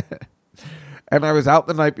 And I was out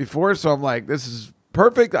the night before, so I'm like, this is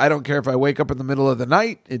perfect. I don't care if I wake up in the middle of the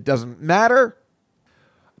night. It doesn't matter.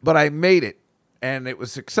 But I made it, and it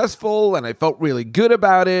was successful, and I felt really good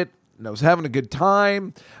about it. And I was having a good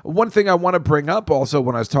time. One thing I want to bring up also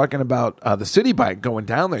when I was talking about the City Bike going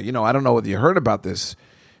down there, I don't know whether you heard about this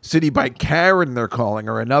City Bike Karen, they're calling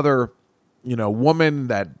her, another, woman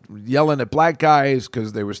that yelling at black guys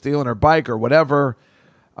because they were stealing her bike or whatever.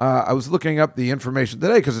 I was looking up the information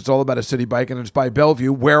today because it's all about a City Bike, and it's by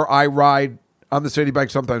Bellevue, where I ride on the City Bike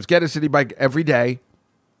sometimes. Get a City Bike every day.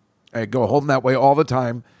 I go home that way all the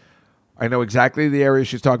time. I know exactly the area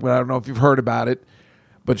she's talking about. I don't know if you've heard about it.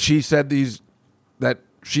 But she said that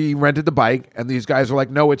she rented the bike, and these guys were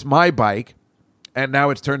like, no, it's my bike. And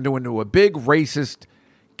now it's turned into a big racist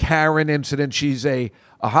Karen incident. She's a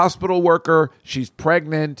hospital worker. She's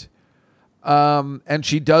pregnant. And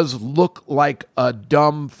she does look like a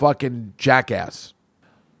dumb fucking jackass.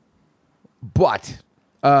 But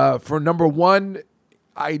for number one,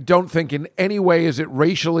 I don't think in any way is it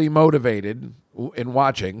racially motivated in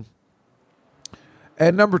watching.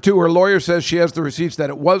 And number two, her lawyer says she has the receipts that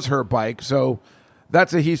it was her bike. So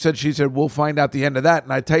that's a he said, she said. We'll find out the end of that.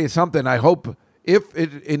 And I tell you something, I hope if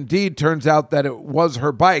it indeed turns out that it was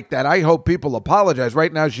her bike, that I hope people apologize.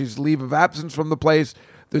 Right now, she's leave of absence from the place.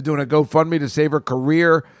 They're doing a GoFundMe to save her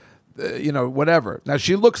career, whatever. Now,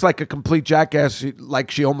 she looks like a complete jackass.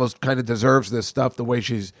 She almost kind of deserves this stuff, the way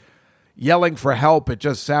she's yelling for help. It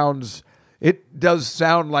does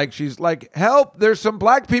sound like she's like, help, there's some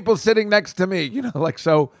black people sitting next to me.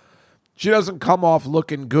 So she doesn't come off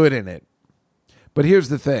looking good in it. But here's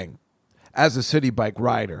the thing. As a City Bike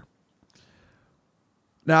rider,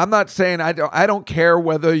 Now, I'm not saying I don't care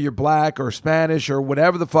whether you're black or Spanish or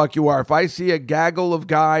whatever the fuck you are. If I see a gaggle of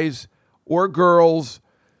guys or girls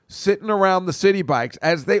sitting around the city bikes,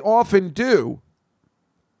 as they often do,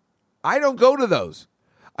 I don't go to those.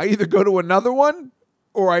 I either go to another one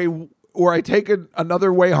or I take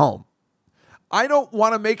another way home. I don't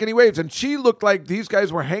want to make any waves. And she looked like these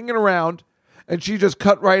guys were hanging around, and she just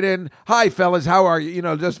cut right in. Hi, fellas, how are you?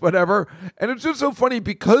 Just whatever. And it's just so funny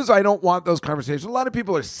because I don't want those conversations. A lot of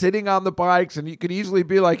people are sitting on the bikes, and you could easily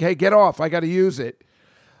be like, hey, get off. I got to use it.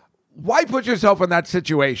 Why put yourself in that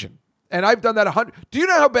situation? And I've done that 100. Do you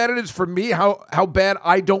know how bad it is for me, how bad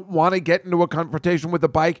I don't want to get into a confrontation with a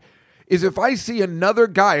bike? Is if I see another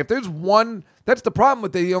guy, if there's one, that's the problem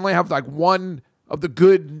with they only have like one of the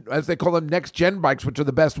good, as they call them, next gen bikes, which are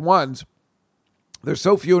the best ones. They're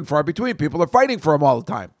so few and far between. People are fighting for them all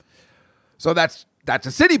the time. So that's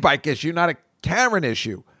a city bike issue, not a Karen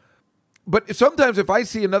issue. But sometimes if I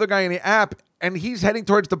see another guy in the app and he's heading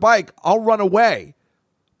towards the bike, I'll run away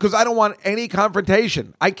because I don't want any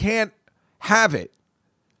confrontation. I can't have it.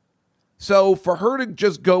 So for her to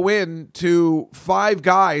just go in to 5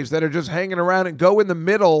 guys that are just hanging around and go in the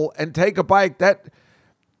middle and take a bike, that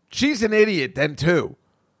she's an idiot then too.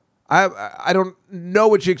 I don't know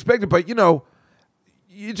what she expected, but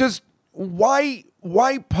you just why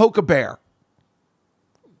poke a bear?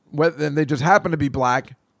 And they just happen to be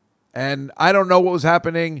black, and I don't know what was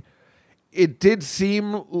happening. It did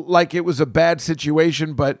seem like it was a bad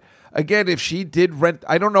situation, but again, if she did rent,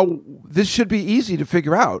 I don't know. This should be easy to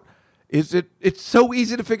figure out. It's so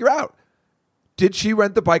easy to figure out. Did she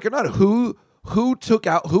rent the bike or not? Who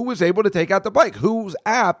was able to take out the bike? Whose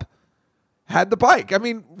app had the bike? I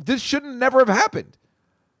mean, this shouldn't never have happened.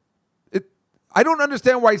 I don't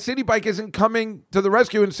understand why City Bike isn't coming to the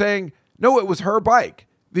rescue and saying, no, it was her bike.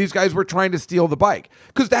 These guys were trying to steal the bike.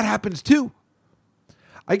 Because that happens too.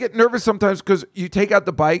 I get nervous sometimes because you take out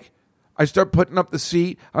the bike, I start putting up the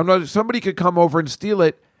seat. Somebody could come over and steal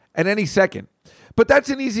it at any second. But that's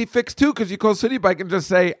an easy fix too, because you call City Bike and just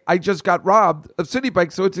say, I just got robbed of City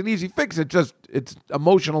Bike, so it's an easy fix. It's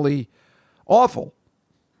emotionally awful.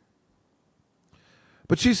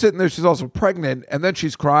 But she's sitting there, she's also pregnant, and then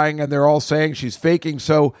she's crying, and they're all saying she's faking.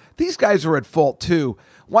 So these guys are at fault too.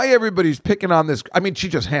 Why everybody's picking on this? I mean, she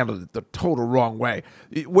just handled it the total wrong way.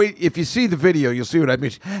 Wait, if you see the video, you'll see what I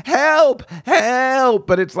mean. Help, help.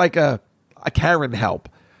 But it's like a Karen help.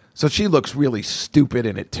 So she looks really stupid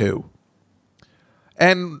in it too.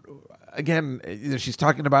 And again, she's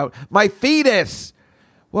talking about my fetus.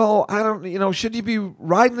 Well, I don't, should you be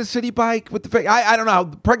riding the City Bike with the fetus? I don't know how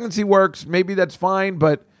pregnancy works. Maybe that's fine,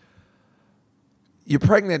 but you're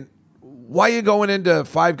pregnant. Why are you going into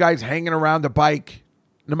 5 guys hanging around the bike,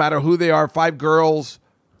 no matter who they are, 5 girls,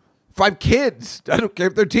 5 kids? I don't care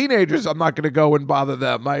if they're teenagers. I'm not going to go and bother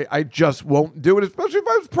them. I just won't do it, especially if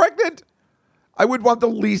I was pregnant. I would want the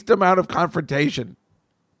least amount of confrontation.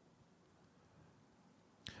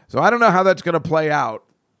 So I don't know how that's going to play out,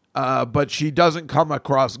 but she doesn't come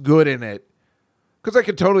across good in it. Because I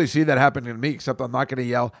could totally see that happening to me, except I'm not going to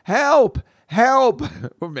yell, help, help.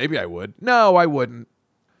 Or maybe I would. No, I wouldn't.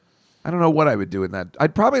 I don't know what I would do in that.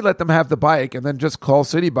 I'd probably let them have the bike and then just call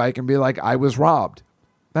City Bike and be like, I was robbed.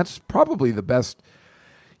 That's probably the best.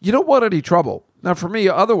 You don't want any trouble. Now, for me,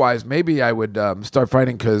 otherwise, maybe I would start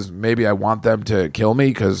fighting because maybe I want them to kill me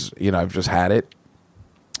because, I've just had it.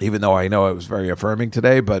 Even though I know it was very affirming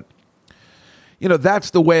today, but, that's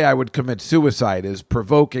the way I would commit suicide, is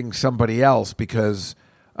provoking somebody else, because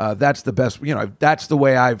that's the best, that's the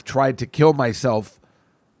way I've tried to kill myself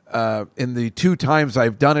in the 2 times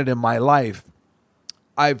I've done it in my life.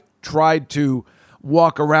 I've tried to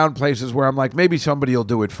walk around places where I'm like, maybe somebody will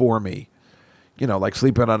do it for me. Like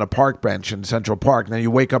sleeping on a park bench in Central Park. And then you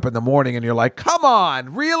wake up in the morning and you're like, come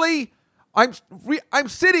on, really? I'm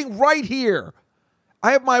sitting right here.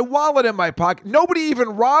 I have my wallet in my pocket. Nobody even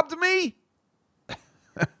robbed me.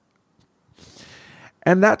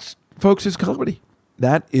 And that's, folks, is comedy.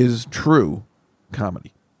 That is true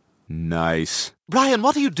comedy. Nice. Brian,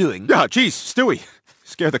 what are you doing? Yeah, geez, Stewie.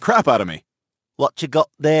 Scared the crap out of me. What you got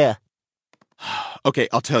there? Okay,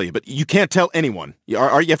 I'll tell you, but you can't tell anyone. You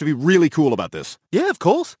have to be really cool about this. Yeah, of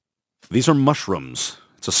course. These are mushrooms.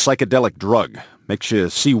 It's a psychedelic drug. Makes you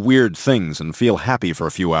see weird things and feel happy for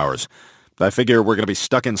a few hours. I figure we're going to be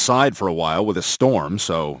stuck inside for a while with a storm,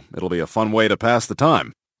 so it'll be a fun way to pass the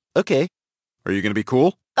time. Okay. Are you going to be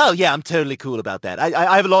cool? Oh, yeah, I'm totally cool about that.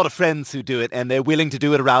 I have a lot of friends who do it, and they're willing to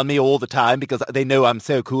do it around me all the time because they know I'm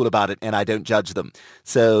so cool about it, and I don't judge them.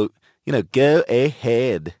 So, go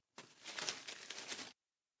ahead.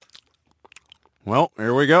 Well,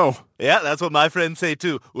 here we go. Yeah, that's what my friends say,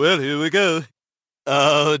 too. Well, here we go.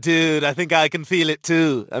 Oh, dude, I think I can feel it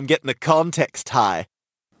too. I'm getting a context high.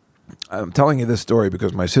 I'm telling you this story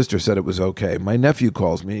because my sister said it was okay. My nephew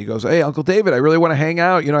calls me. He goes, hey, Uncle David, I really want to hang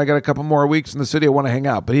out. I got a couple more weeks in the city. I want to hang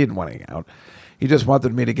out. But he didn't want to hang out. He just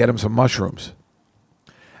wanted me to get him some mushrooms.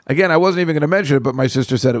 Again, I wasn't even going to mention it, but my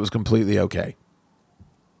sister said it was completely okay.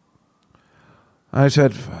 I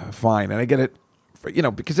said, fine. And I get it,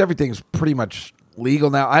 because everything's pretty much legal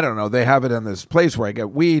now. I don't know. They have it in this place where I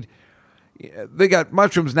get weed. They got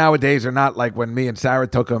mushrooms nowadays. Are not like when me and Sarah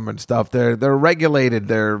took them and stuff. They're regulated.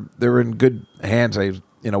 They're in good hands.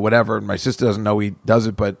 Whatever. And my sister doesn't know he does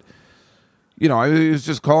it, but he was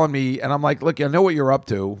just calling me, and I'm like, look, I know what you're up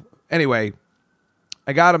to. Anyway,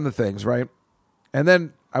 I got him the things, right? And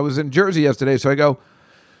then I was in Jersey yesterday, so I go,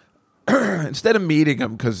 instead of meeting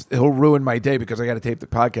him because he'll ruin my day because I got to tape the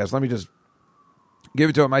podcast, let me just give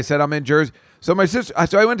it to him. I said, I'm in Jersey. So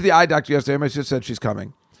I went to the eye doctor yesterday. My sister said she's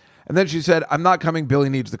coming. And then she said, I'm not coming. Billy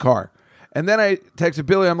needs the car. And then I texted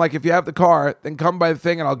Billy. I'm like, if you have the car, then come by the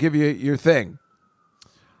thing and I'll give you your thing.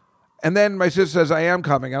 And then my sister says, I am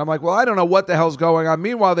coming. And I'm like, well, I don't know what the hell's going on.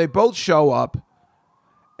 Meanwhile, they both show up.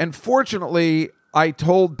 And fortunately, I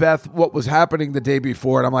told Beth what was happening the day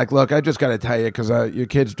before. And I'm like, look, I just got to tell you because your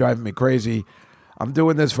kid's driving me crazy. I'm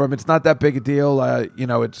doing this for him. It's not that big a deal.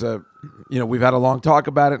 We've had a long talk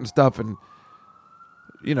about it and stuff. And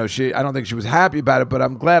I don't think she was happy about it, but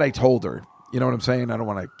I'm glad I told her. You know what I'm saying? I don't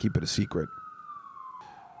want to keep it a secret.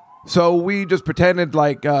 So we just pretended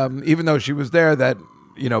like, even though she was there, that,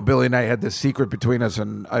 Billy and I had this secret between us,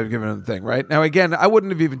 and I've given her the thing, right? Now, again, I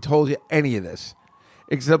wouldn't have even told you any of this,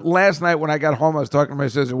 except last night when I got home, I was talking to my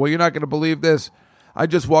sister. Well, you're not going to believe this. I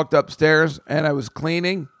just walked upstairs, and I was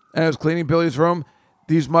cleaning Billy's room.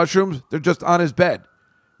 These mushrooms, they're just on his bed.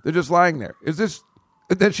 They're just lying there.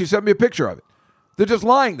 And then she sent me a picture of it. They're just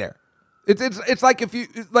lying there. It's like in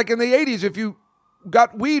the 80s, if you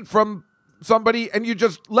got weed from somebody and you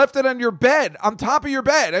just left it on your bed, on top of your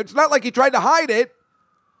bed. It's not like he tried to hide it.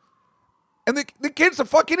 And the kid's a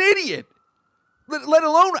fucking idiot. Let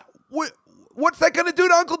alone, what's that going to do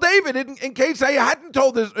to Uncle David in case I hadn't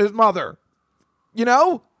told his mother?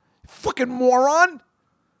 Fucking moron.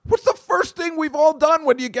 What's the first thing we've all done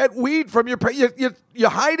when you get weed from your you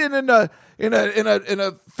hide it in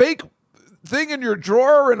a fake thing in your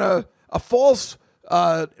drawer in a false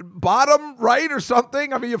bottom, right, or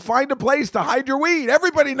something? I mean, you find a place to hide your weed.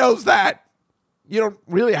 Everybody knows that. You don't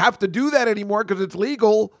really have to do that anymore because it's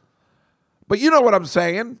legal. But you know what I'm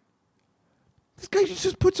saying. This guy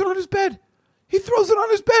just puts it on his bed. He throws it on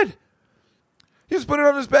his bed. He just put it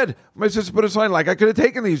on his bed. My sister put a sign like, I could have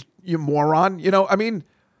taken these, you moron.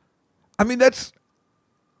 I mean, that's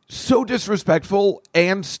so disrespectful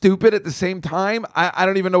and stupid at the same time. I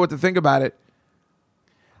don't even know what to think about it.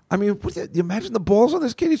 I mean, you imagine the balls on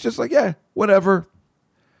this kid? He's just like, yeah, whatever.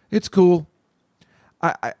 It's cool.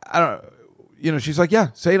 I don't, she's like, yeah,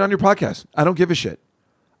 say it on your podcast. I don't give a shit.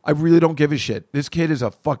 I really don't give a shit. This kid is a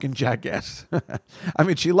fucking jackass. I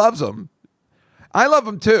mean, she loves him. I love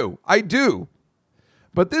him too. I do.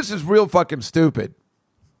 But this is real fucking stupid.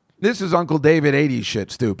 This is Uncle David 80s shit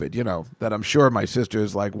stupid, that I'm sure my sister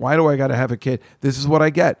is like, why do I got to have a kid? This is what I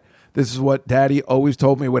get. This is what Daddy always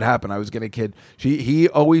told me would happen. I was getting a kid. He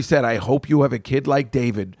always said, I hope you have a kid like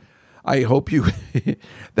David. I hope you,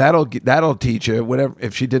 that'll teach you. Whatever.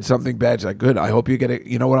 If she did something bad, she's like, good. I hope you get it.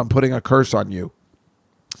 You know what? I'm putting a curse on you.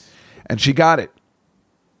 And she got it.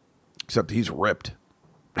 Except he's ripped.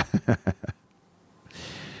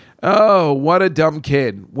 Oh, what a dumb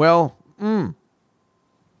kid. Well,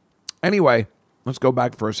 Anyway, let's go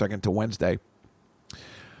back for a second to Wednesday.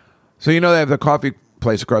 So, they have the coffee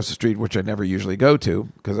place across the street, which I never usually go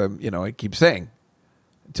to because I keep saying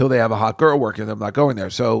until they have a hot girl working, I'm not going there.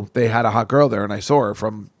 So they had a hot girl there and I saw her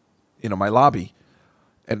from, my lobby.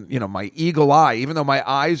 And, my eagle eye, even though my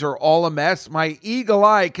eyes are all a mess, my eagle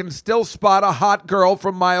eye can still spot a hot girl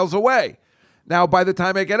from miles away. Now, by the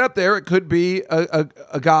time I get up there, it could be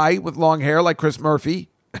a guy with long hair like Chris Murphy,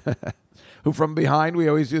 who from behind, we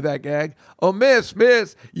always do that gag. Oh, miss,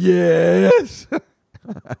 yes.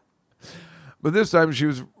 But this time she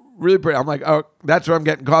was really pretty. I'm like, oh, that's where I'm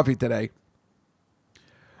getting coffee today.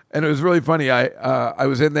 And it was really funny. I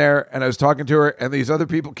was in there and I was talking to her and these other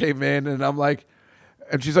people came in and I'm like,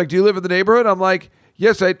 and she's like, do you live in the neighborhood? I'm like,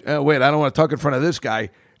 yes, wait, I don't want to talk in front of this guy.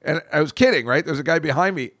 And I was kidding, right? There's a guy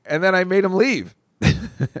behind me. And then I made him leave.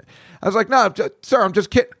 I was like, no, sir, I'm just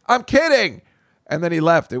kidding. I'm kidding. And then he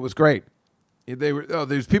left. It was great.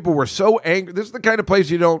 These people were so angry. This is the kind of place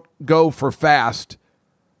you don't go for fast.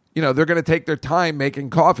 They're going to take their time making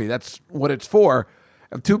coffee. That's what it's for.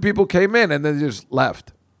 And two people came in and then they just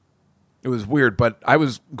left. It was weird, but I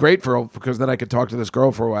was grateful because then I could talk to this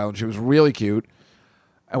girl for a while, and she was really cute.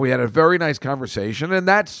 And we had a very nice conversation, and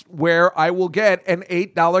that's where I will get an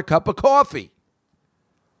 $8 cup of coffee.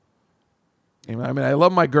 I mean, I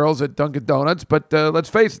love my girls at Dunkin' Donuts, but let's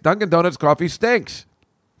face it, Dunkin' Donuts coffee stinks.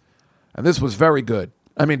 And this was very good.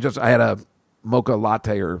 I mean, I had a mocha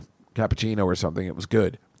latte or cappuccino or something. It was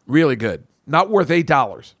good. Really good. Not worth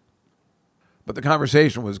 $8. But the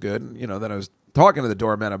conversation was good. You know, then I was talking to the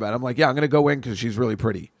doorman about it. I'm like, yeah, I'm going to go in because she's really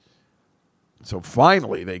pretty. So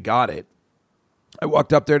finally, they got it. I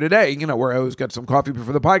walked up there today, you know, where I always get some coffee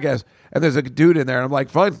before the podcast, and there's a dude in there, and I'm like,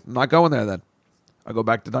 fine, I'm not going there then. I'll go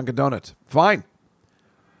back to Dunkin' Donuts. Fine.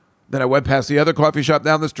 Then I went past the other coffee shop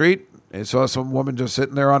down the street. I saw some woman just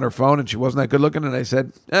sitting there on her phone, and she wasn't that good looking, and I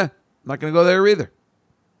said, I'm not going to go there either.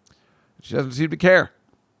 She doesn't seem to care.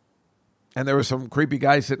 And there was some creepy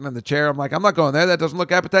guy sitting in the chair. I'm like, I'm not going there. That doesn't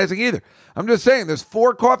look appetizing either. I'm just saying, there's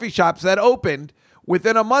 4 coffee shops that opened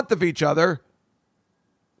within a month of each other,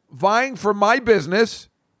 vying for my business,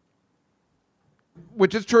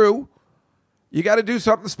 which is true. You got to do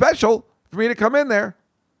something special for me to come in there,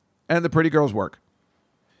 and the pretty girls work.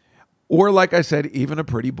 Or, like I said, even a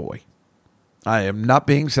pretty boy. I am not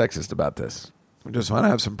being sexist about this. I just want to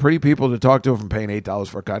have some pretty people to talk to if I'm paying $8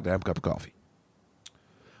 for a goddamn cup of coffee.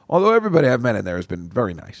 Although everybody I've met in there has been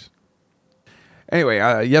very nice. Anyway,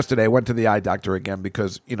 yesterday I went to the eye doctor again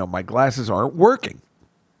because, you know, my glasses aren't working.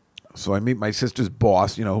 So I meet my sister's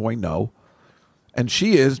boss, you know, who I know, and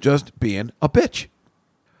she is just being a bitch.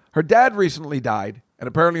 Her dad recently died, and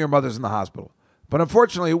apparently her mother's in the hospital. But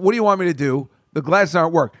unfortunately, what do you want me to do? The glasses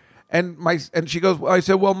aren't working. And she goes, I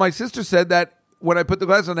said, well, my sister said that when I put the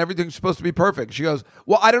glasses on, everything's supposed to be perfect. She goes,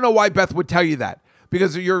 well, I don't know why Beth would tell you that,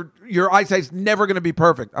 because your eyesight's never going to be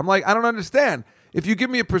perfect. I'm like, I don't understand. If you give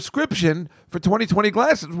me a prescription for 20/20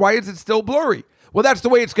 glasses, why is it still blurry? Well, that's the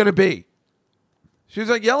way it's going to be. She was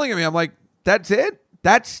like yelling at me. I'm like, that's it?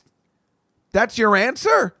 That's your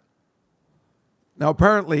answer? Now,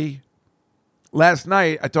 apparently, last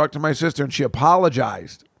night I talked to my sister and she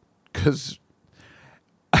apologized because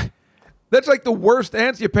that's like the worst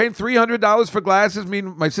answer. You're paying $300 for glasses. I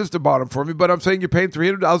mean, my sister bought them for me, but I'm saying you're paying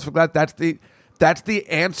 $300 for glasses. That's the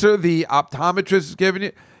answer the optometrist is giving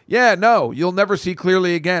you? Yeah, no, you'll never see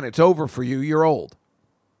clearly again. It's over for you. You're old.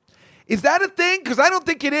 Is that a thing? Because I don't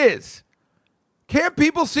think it is. Can't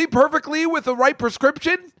people see perfectly with the right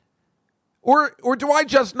prescription? Or do I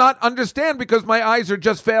just not understand because my eyes are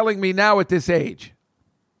just failing me now at this age?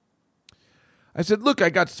 I said, look, I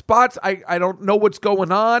got spots. I don't know what's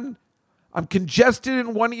going on. I'm congested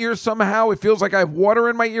in one ear somehow. It feels like I have water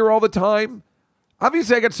in my ear all the time.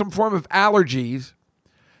 Obviously, I got some form of allergies.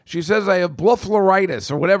 She says I have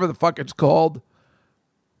blepharitis or whatever the fuck it's called.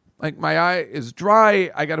 Like my eye is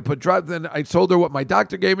dry. I got to put drops. Then I told her what my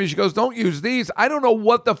doctor gave me. She goes, don't use these. I don't know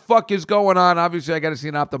what the fuck is going on. Obviously, I got to see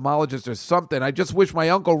an ophthalmologist or something. I just wish my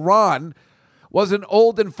Uncle Ron wasn't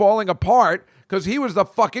old and falling apart because he was the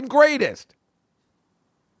fucking greatest.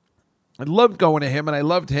 I loved going to him and I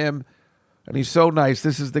loved him. And he's so nice.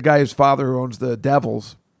 This is the guy whose father who owns the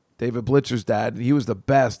Devils, David Blitzer's dad. And he was the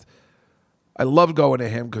best. I loved going to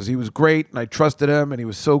him because he was great and I trusted him and he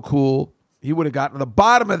was so cool. He would have gotten to the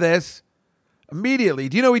bottom of this immediately.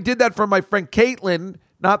 Do you know he did that for my friend Caitlin,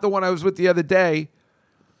 not the one I was with the other day?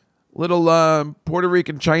 Little Puerto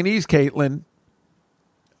Rican Chinese Caitlin,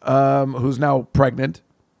 who's now pregnant,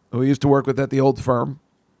 who he used to work with at the old firm.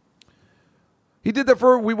 He did that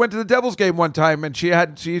for, we went to the Devils game one time and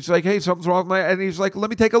she's like, hey, something's wrong with my, and he's like, let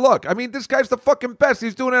me take a look. I mean, this guy's the fucking best.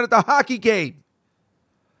 He's doing it at the hockey game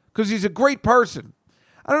because he's a great person.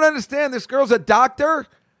 I don't understand. This girl's a doctor.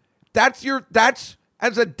 As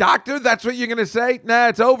a doctor, that's what you're going to say? Nah,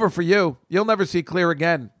 it's over for you. You'll never see clear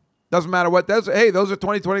again. Doesn't matter what. Those are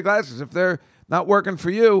 20/20 glasses. If they're not working for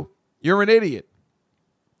you, you're an idiot.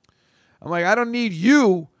 I'm like, I don't need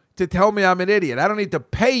you to tell me I'm an idiot. I don't need to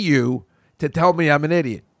pay you to tell me I'm an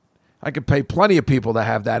idiot. I could pay plenty of people to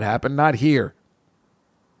have that happen, not here.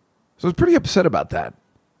 So I was pretty upset about that.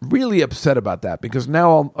 Really upset about that because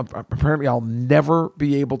now apparently I'll never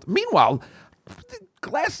be able to. Meanwhile, the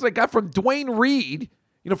glasses I got from Dwayne Reed,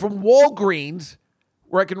 from Walgreens,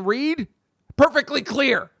 where I can read perfectly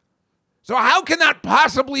clear. So how can that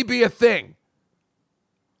possibly be a thing?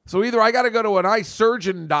 So either I got to go to an eye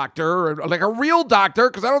surgeon doctor or like a real doctor,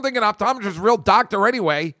 because I don't think an optometrist is a real doctor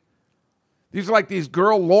anyway. These are like these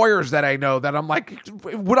girl lawyers that I know that I'm like,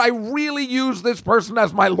 would I really use this person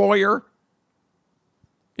as my lawyer?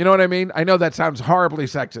 You know what I mean? I know that sounds horribly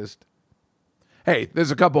sexist. Hey,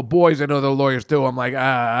 there's a couple boys I know they're lawyers too. I'm like,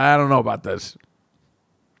 I don't know about this.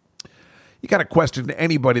 you got to question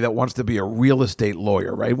anybody that wants to be a real estate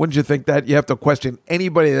lawyer, right? Wouldn't you think that? You have to question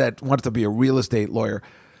anybody that wants to be a real estate lawyer.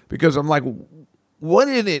 Because I'm like, what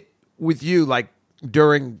in it with you, like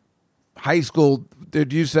during high school,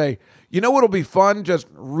 did you say, you know what'll be fun? Just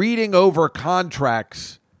reading over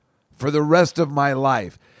contracts for the rest of my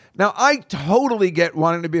life. Now, I totally get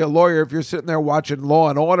wanting to be a lawyer if you're sitting there watching Law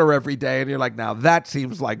and Order every day and you're like, now that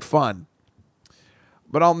seems like fun.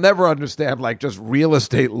 But I'll never understand, like, just real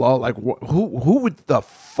estate law. Like, who would the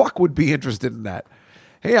fuck would be interested in that?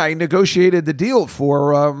 Hey, I negotiated the deal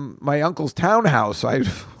for my uncle's townhouse.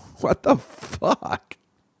 What the fuck?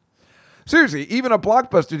 Seriously, even a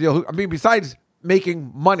Blockbuster deal. I mean, besides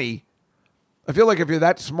making money, I feel like if you're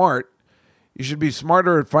that smart, you should be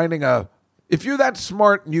smarter at finding if you're that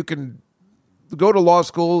smart and you can go to law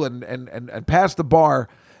school and pass the bar,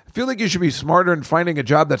 I feel like you should be smarter in finding a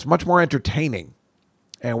job that's much more entertaining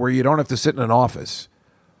and where you don't have to sit in an office.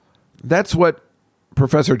 That's what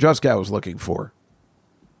Professor Juskow was looking for.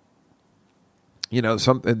 You know,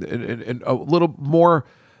 something a little more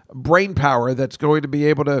brain power that's going to be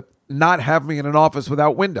able to not have me in an office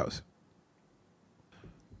without windows.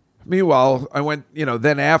 Meanwhile, I went,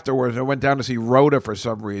 then afterwards, I went down to see Rhoda for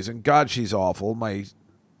some reason. God, she's awful.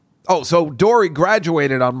 So Dory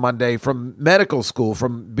graduated on Monday from medical school,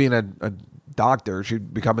 from being a doctor.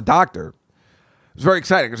 She'd become a doctor. It was very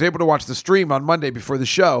exciting. I was able to watch the stream on Monday before the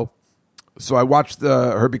show. So I watched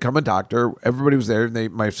her become a doctor. Everybody was there.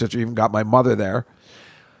 My sister even got my mother there.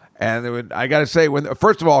 And I got to say,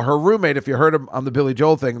 first of all, her roommate, if you heard him on the Billy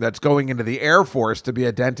Joel thing, that's going into the Air Force to be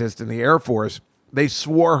a dentist in the Air Force, they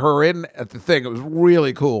swore her in at the thing. It was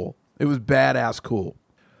really cool. It was badass cool.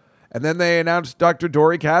 And then they announced Dr.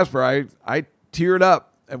 Dory Casper. I teared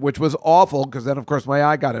up, which was awful because then, of course, my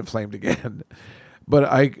eye got inflamed again. But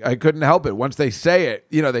I couldn't help it. Once they say it,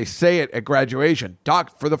 they say it at graduation.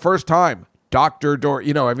 For the first time, Dr.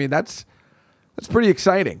 Dory. That's pretty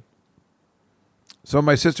exciting. So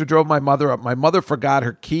my sister drove my mother up. My mother forgot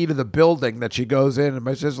her key to the building that she goes in. And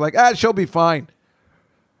my sister's like, she'll be fine.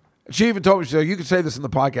 She even told me, she said, you can say this in the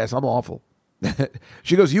podcast. I'm awful.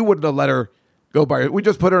 She goes, you wouldn't have let her go by. We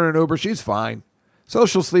just put her in an Uber. She's fine. So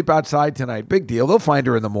she'll sleep outside tonight. Big deal. They'll find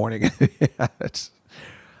her in the morning.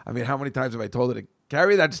 How many times have I told her to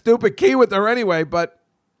carry that stupid key with her anyway? But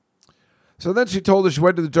so then she told us she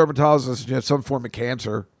went to the dermatologist. She had some form of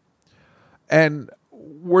cancer. And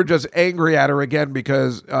we're just angry at her again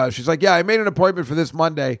because she's like, yeah, I made an appointment for this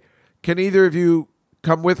Monday. Can either of you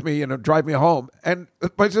come with me and drive me home? And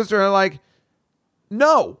my sister and I are like,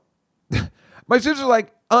 no. My sister's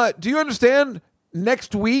like, do you understand?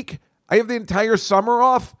 Next week, I have the entire summer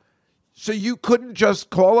off. So you couldn't just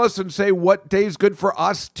call us and say what day's good for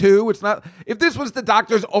us too? It's not, if this was the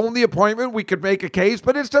doctor's only appointment, we could make a case,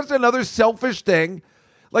 but it's just another selfish thing.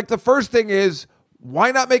 Like the first thing is,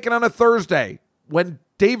 why not make it on a Thursday when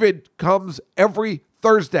David comes every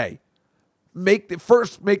Thursday? Make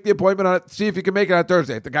the appointment on it. See if you can make it on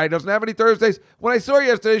Thursday. If the guy doesn't have any Thursdays, when I saw her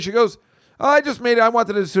yesterday, she goes, I just made it. I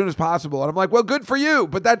wanted it as soon as possible. And I'm like, well, good for you,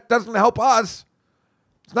 but that doesn't help us.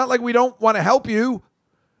 It's not like we don't want to help you,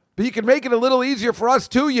 but you can make it a little easier for us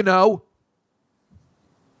too,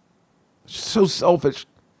 She's so selfish.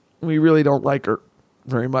 We really don't like her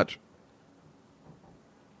very much.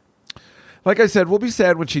 Like I said, we'll be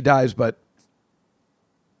sad when she dies, but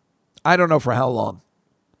I don't know for how long.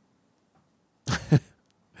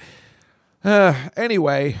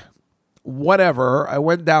 Anyway, whatever. I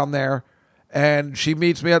went down there and she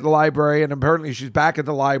meets me at the library, and apparently she's back at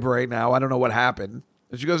the library now. I don't know what happened.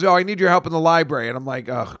 And she goes, I need your help in the library. And I'm like,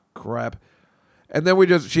 oh, crap. And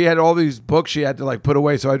then she had all these books she had to put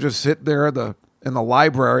away. So I just sit there in the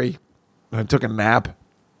library and I took a nap.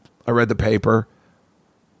 I read the paper.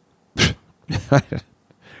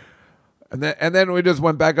 And then we just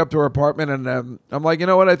went back up to her apartment, and I'm like, you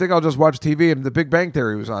know what? I think I'll just watch TV. And The Big Bang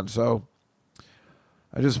Theory was on, so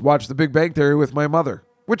I just watched The Big Bang Theory with my mother,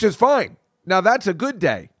 which is fine. Now, that's a good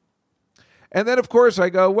day. And then, of course, I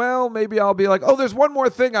go, well, maybe I'll be like, there's one more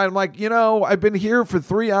thing. I'm like, I've been here for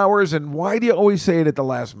 3 hours, and why do you always say it at the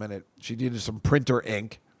last minute? She needed some printer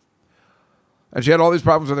ink. And she had all these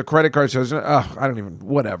problems with her credit card. So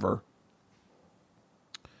whatever.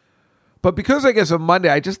 But because I guess on Monday,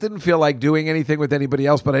 I just didn't feel like doing anything with anybody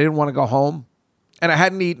else, but I didn't want to go home. And I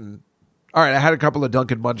hadn't eaten. All right, I had a couple of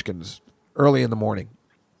Dunkin' Munchkins early in the morning.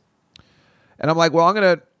 And I'm like, well,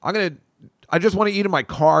 I just want to eat in my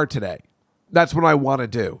car today. That's what I want to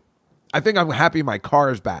do. I think I'm happy my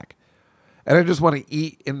car is back. And I just want to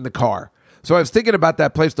eat in the car. So I was thinking about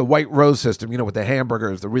that place, the White Rose system, with the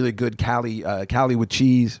hamburgers, the really good Cali with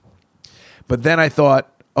cheese. But then I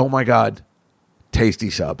thought, oh my God,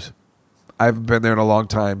 Tasty Subs. I haven't been there in a long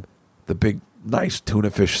time. The big, nice tuna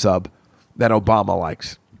fish sub that Obama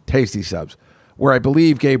likes. Tasty Subs. Where I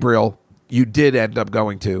believe, Gabriel, you did end up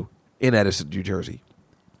going to in Edison, New Jersey.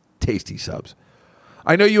 Tasty Subs.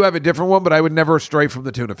 I know you have a different one, but I would never stray from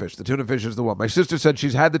the tuna fish. The tuna fish is the one. My sister said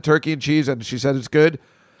she's had the turkey and cheese, and she said it's good.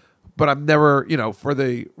 But I'm never, for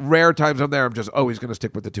the rare times I'm there, I'm just always going to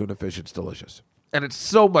stick with the tuna fish. It's delicious. And it's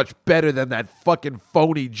so much better than that fucking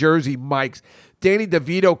phony Jersey Mike's. Danny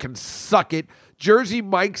DeVito can suck it. Jersey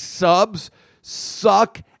Mike's subs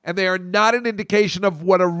suck, and they are not an indication of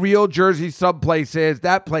what a real Jersey sub place is.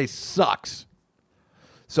 That place sucks.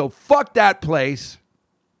 So fuck that place.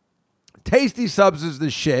 Tasty Subs is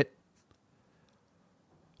the shit.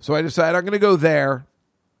 So I decided I'm going to go there.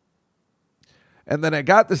 And then I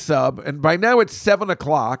got the sub, and by now it's 7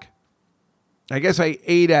 o'clock. I guess I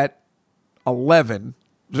ate at 11.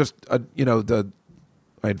 Just, I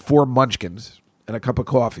had 4 munchkins and a cup of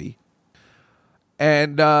coffee.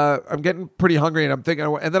 And I'm getting pretty hungry, and I'm thinking,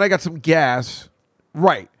 and then I got some gas.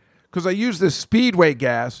 Right. Because I used this Speedway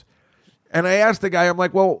gas. And I asked the guy, I'm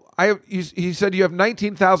like, well, he said you have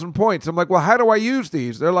 19,000 points. I'm like, well, how do I use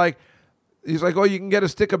these? He's like, oh, you can get a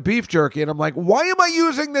stick of beef jerky. And I'm like, why am I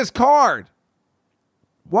using this card?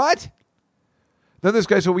 What? Then this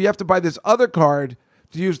guy said, well, you have to buy this other card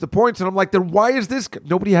to use the points. And I'm like, then why is this?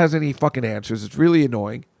 Nobody has any fucking answers. It's really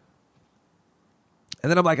annoying. And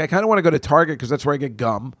then I'm like, I kind of want to go to Target because that's where I get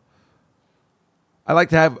gum. I like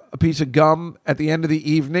to have a piece of gum at the end of the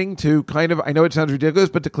evening to kind of, I know it sounds ridiculous,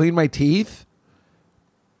 but to clean my teeth,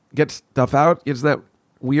 get stuff out. Is that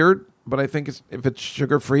weird? But I think if it's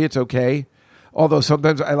sugar-free, it's okay. Although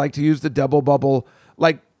sometimes I like to use the double bubble,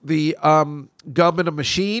 like the gum in a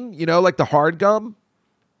machine, like the hard gum.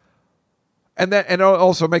 And it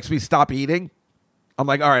also makes me stop eating. I'm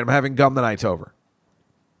like, all right, I'm having gum, the night's over.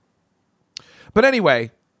 But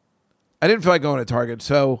anyway, I didn't feel like going to Target,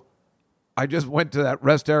 so I just went to that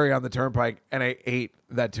rest area on the turnpike and I ate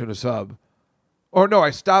that tuna sub. Or no,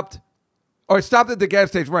 I stopped at the gas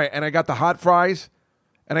station, right, and I got the hot fries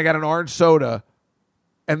and I got an orange soda,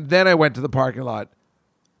 and then I went to the parking lot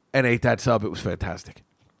and ate that sub. It was fantastic.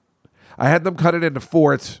 I had them cut it into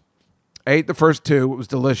fourths. I ate the first 2. It was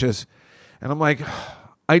delicious. And I'm like,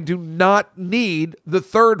 I do not need the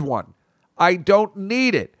third one. I don't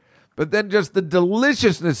need it. But then just the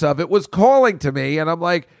deliciousness of it was calling to me, and I'm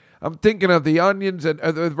like, I'm thinking of the onions and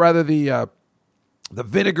rather the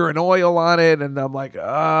vinegar and oil on it. And I'm like,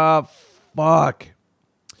 fuck.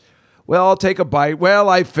 Well, I'll take a bite. Well,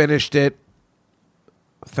 I finished it.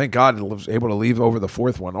 Thank God I was able to leave over the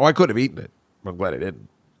 4th one. Oh, I could have eaten it. I'm glad I didn't.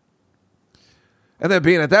 And then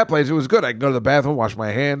being at that place, it was good. I can go to the bathroom, wash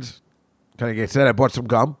my hands. Kind of get set. I bought some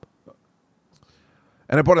gum.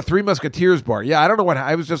 And I bought a 3 Musketeers bar. Yeah, I don't know what.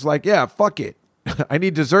 I was just like, yeah, fuck it. I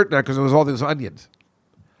need dessert now because it was all those onions.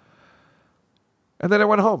 And then I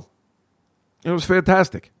went home. It was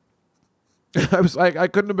fantastic. I was like, I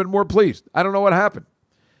couldn't have been more pleased. I don't know what happened.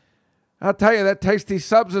 I'll tell you, that Tasty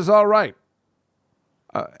Subs is all right.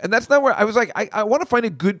 And that's not where I was like, I want to find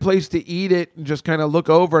a good place to eat it and just kind of look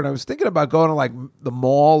over. And I was thinking about going to like the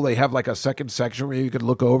mall. They have like a second section where you could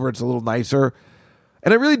look over. It's a little nicer.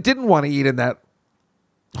 And I really didn't want to eat in that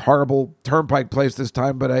horrible turnpike place this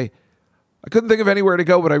time, but I couldn't think of anywhere to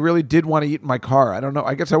go, but I really did want to eat in my car. I don't know.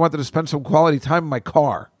 I guess I wanted to spend some quality time in my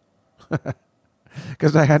car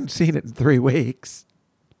because I hadn't seen it in 3 weeks.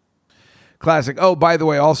 Classic. Oh, by the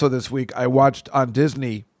way, also this week, I watched on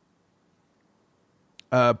Disney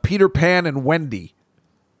Peter Pan and Wendy.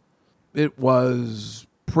 It was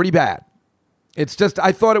pretty bad. It's just,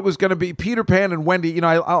 I thought it was going to be Peter Pan and Wendy.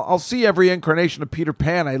 I'll see every incarnation of Peter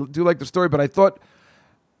Pan. I do like the story, but I thought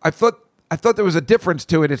there was a difference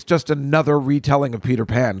to it. It's just another retelling of Peter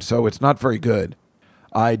Pan, so it's not very good.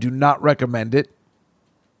 I do not recommend it.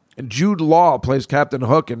 And Jude Law plays Captain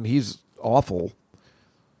Hook, and he's awful.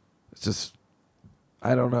 It's just,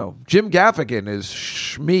 I don't know. Jim Gaffigan is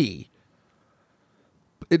Shmee.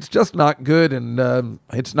 It's just not good, and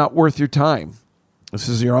it's not worth your time. This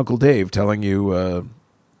is your Uncle Dave telling you,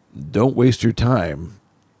 don't waste your time.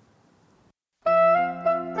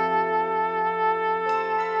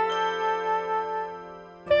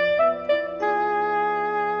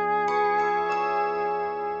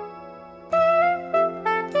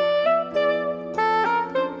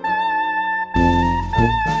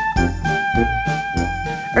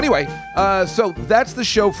 Anyway, so that's the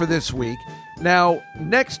show for this week. Now,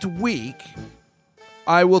 next week,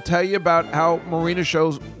 I will tell you about how Marina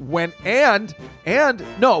shows went, and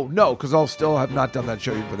no, because I'll still have not done that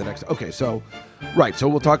show for the next. Okay, so Right, so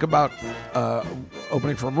we'll talk about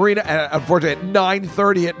opening for Marina, and unfortunately at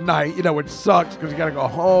 9:30 at night, which sucks because you got to go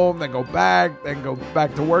home, then go back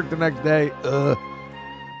to work the next day.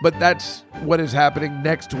 But that's what is happening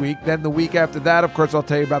next week. Then the week after that, of course, I'll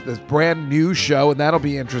tell you about this brand new show, and that'll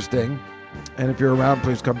be interesting. And if you're around,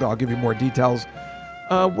 please come. I'll give you more details.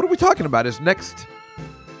 What are we talking about? Is next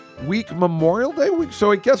week Memorial Day week?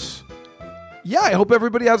 So I guess, I hope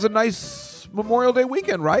everybody has a nice Memorial Day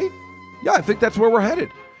weekend, right? Yeah, I think that's where we're headed.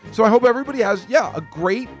 So I hope everybody has, a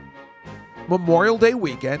great Memorial Day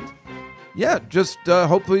weekend. Yeah, just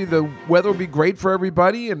hopefully the weather will be great for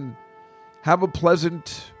everybody and have a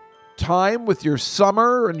pleasant time with your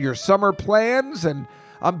summer and your summer plans. And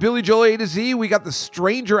I'm Billy Joel A to Z. We got the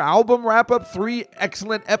Stranger album wrap-up, 3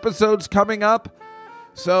 excellent episodes coming up.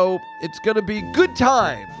 So it's going to be good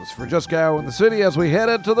times for Just Gal in the City as we head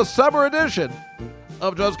into the summer edition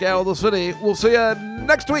of Just Gal in the City. We'll see you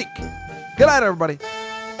next week. Good night, everybody.